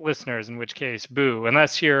listeners, in which case, boo.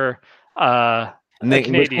 Unless you're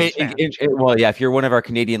Canadian. Well, yeah, if you're one of our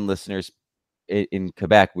Canadian listeners in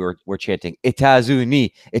Quebec, we're chanting États-Unis,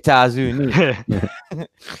 États-Unis.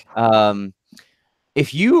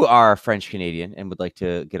 If you are French Canadian and would like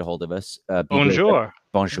to get a hold of us, bonjour.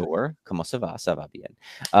 Bonjour. Comment ça va? Ça va bien.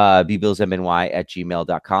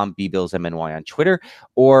 bbillsmny@gmail.com, bbillsmny on Twitter,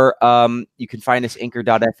 or you can find us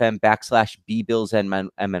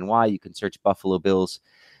anchor.fm/bbillsmny. You can search Buffalo Bills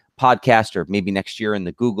podcast, or maybe next year in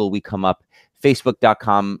the Google we come up,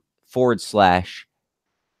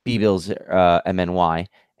 facebook.com/bbillsmny.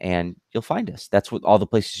 and you'll find us. That's what all the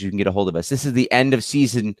places you can get a hold of us. This is the end of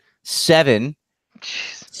season 7.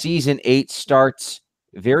 Jeez. Season 8 starts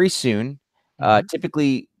very soon.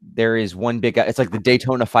 Typically, there is one big. It's like the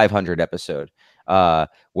Daytona 500 episode,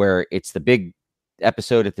 where it's the big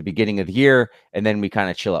episode at the beginning of the year, and then we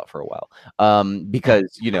kind of chill out for a while,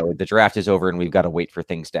 because the draft is over and we've got to wait for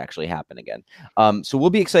things to actually happen again. So we'll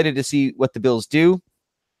be excited to see what the Bills do.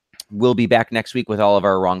 We'll be back next week with all of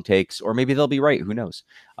our wrong takes, or maybe they'll be right. Who knows?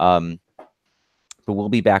 But we'll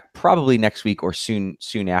be back probably next week or soon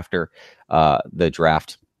after the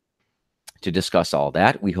draft to discuss all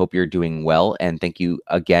that. We hope you're doing well, and thank you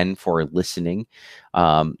again for listening.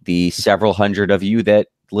 The several hundred of you that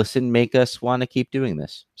listen make us want to keep doing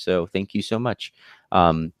this. So thank you so much.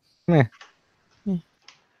 Or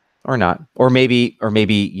not. Or maybe,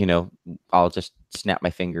 I'll just snap my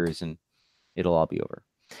fingers and it'll all be over.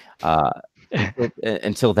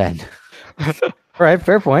 Until then. All right,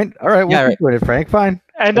 fair point. All right, we'll keep with it, Frank. Fine.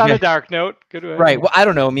 And on a dark note, good. Right. Well, I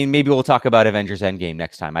don't know. I mean, maybe we'll talk about Avengers Endgame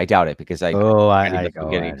next time. I doubt it because I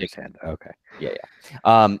understand. Okay.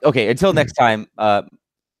 Yeah. Okay. Until next time. My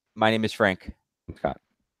name is Frank.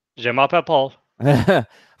 Je m'appelle Paul.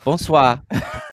 Bonsoir.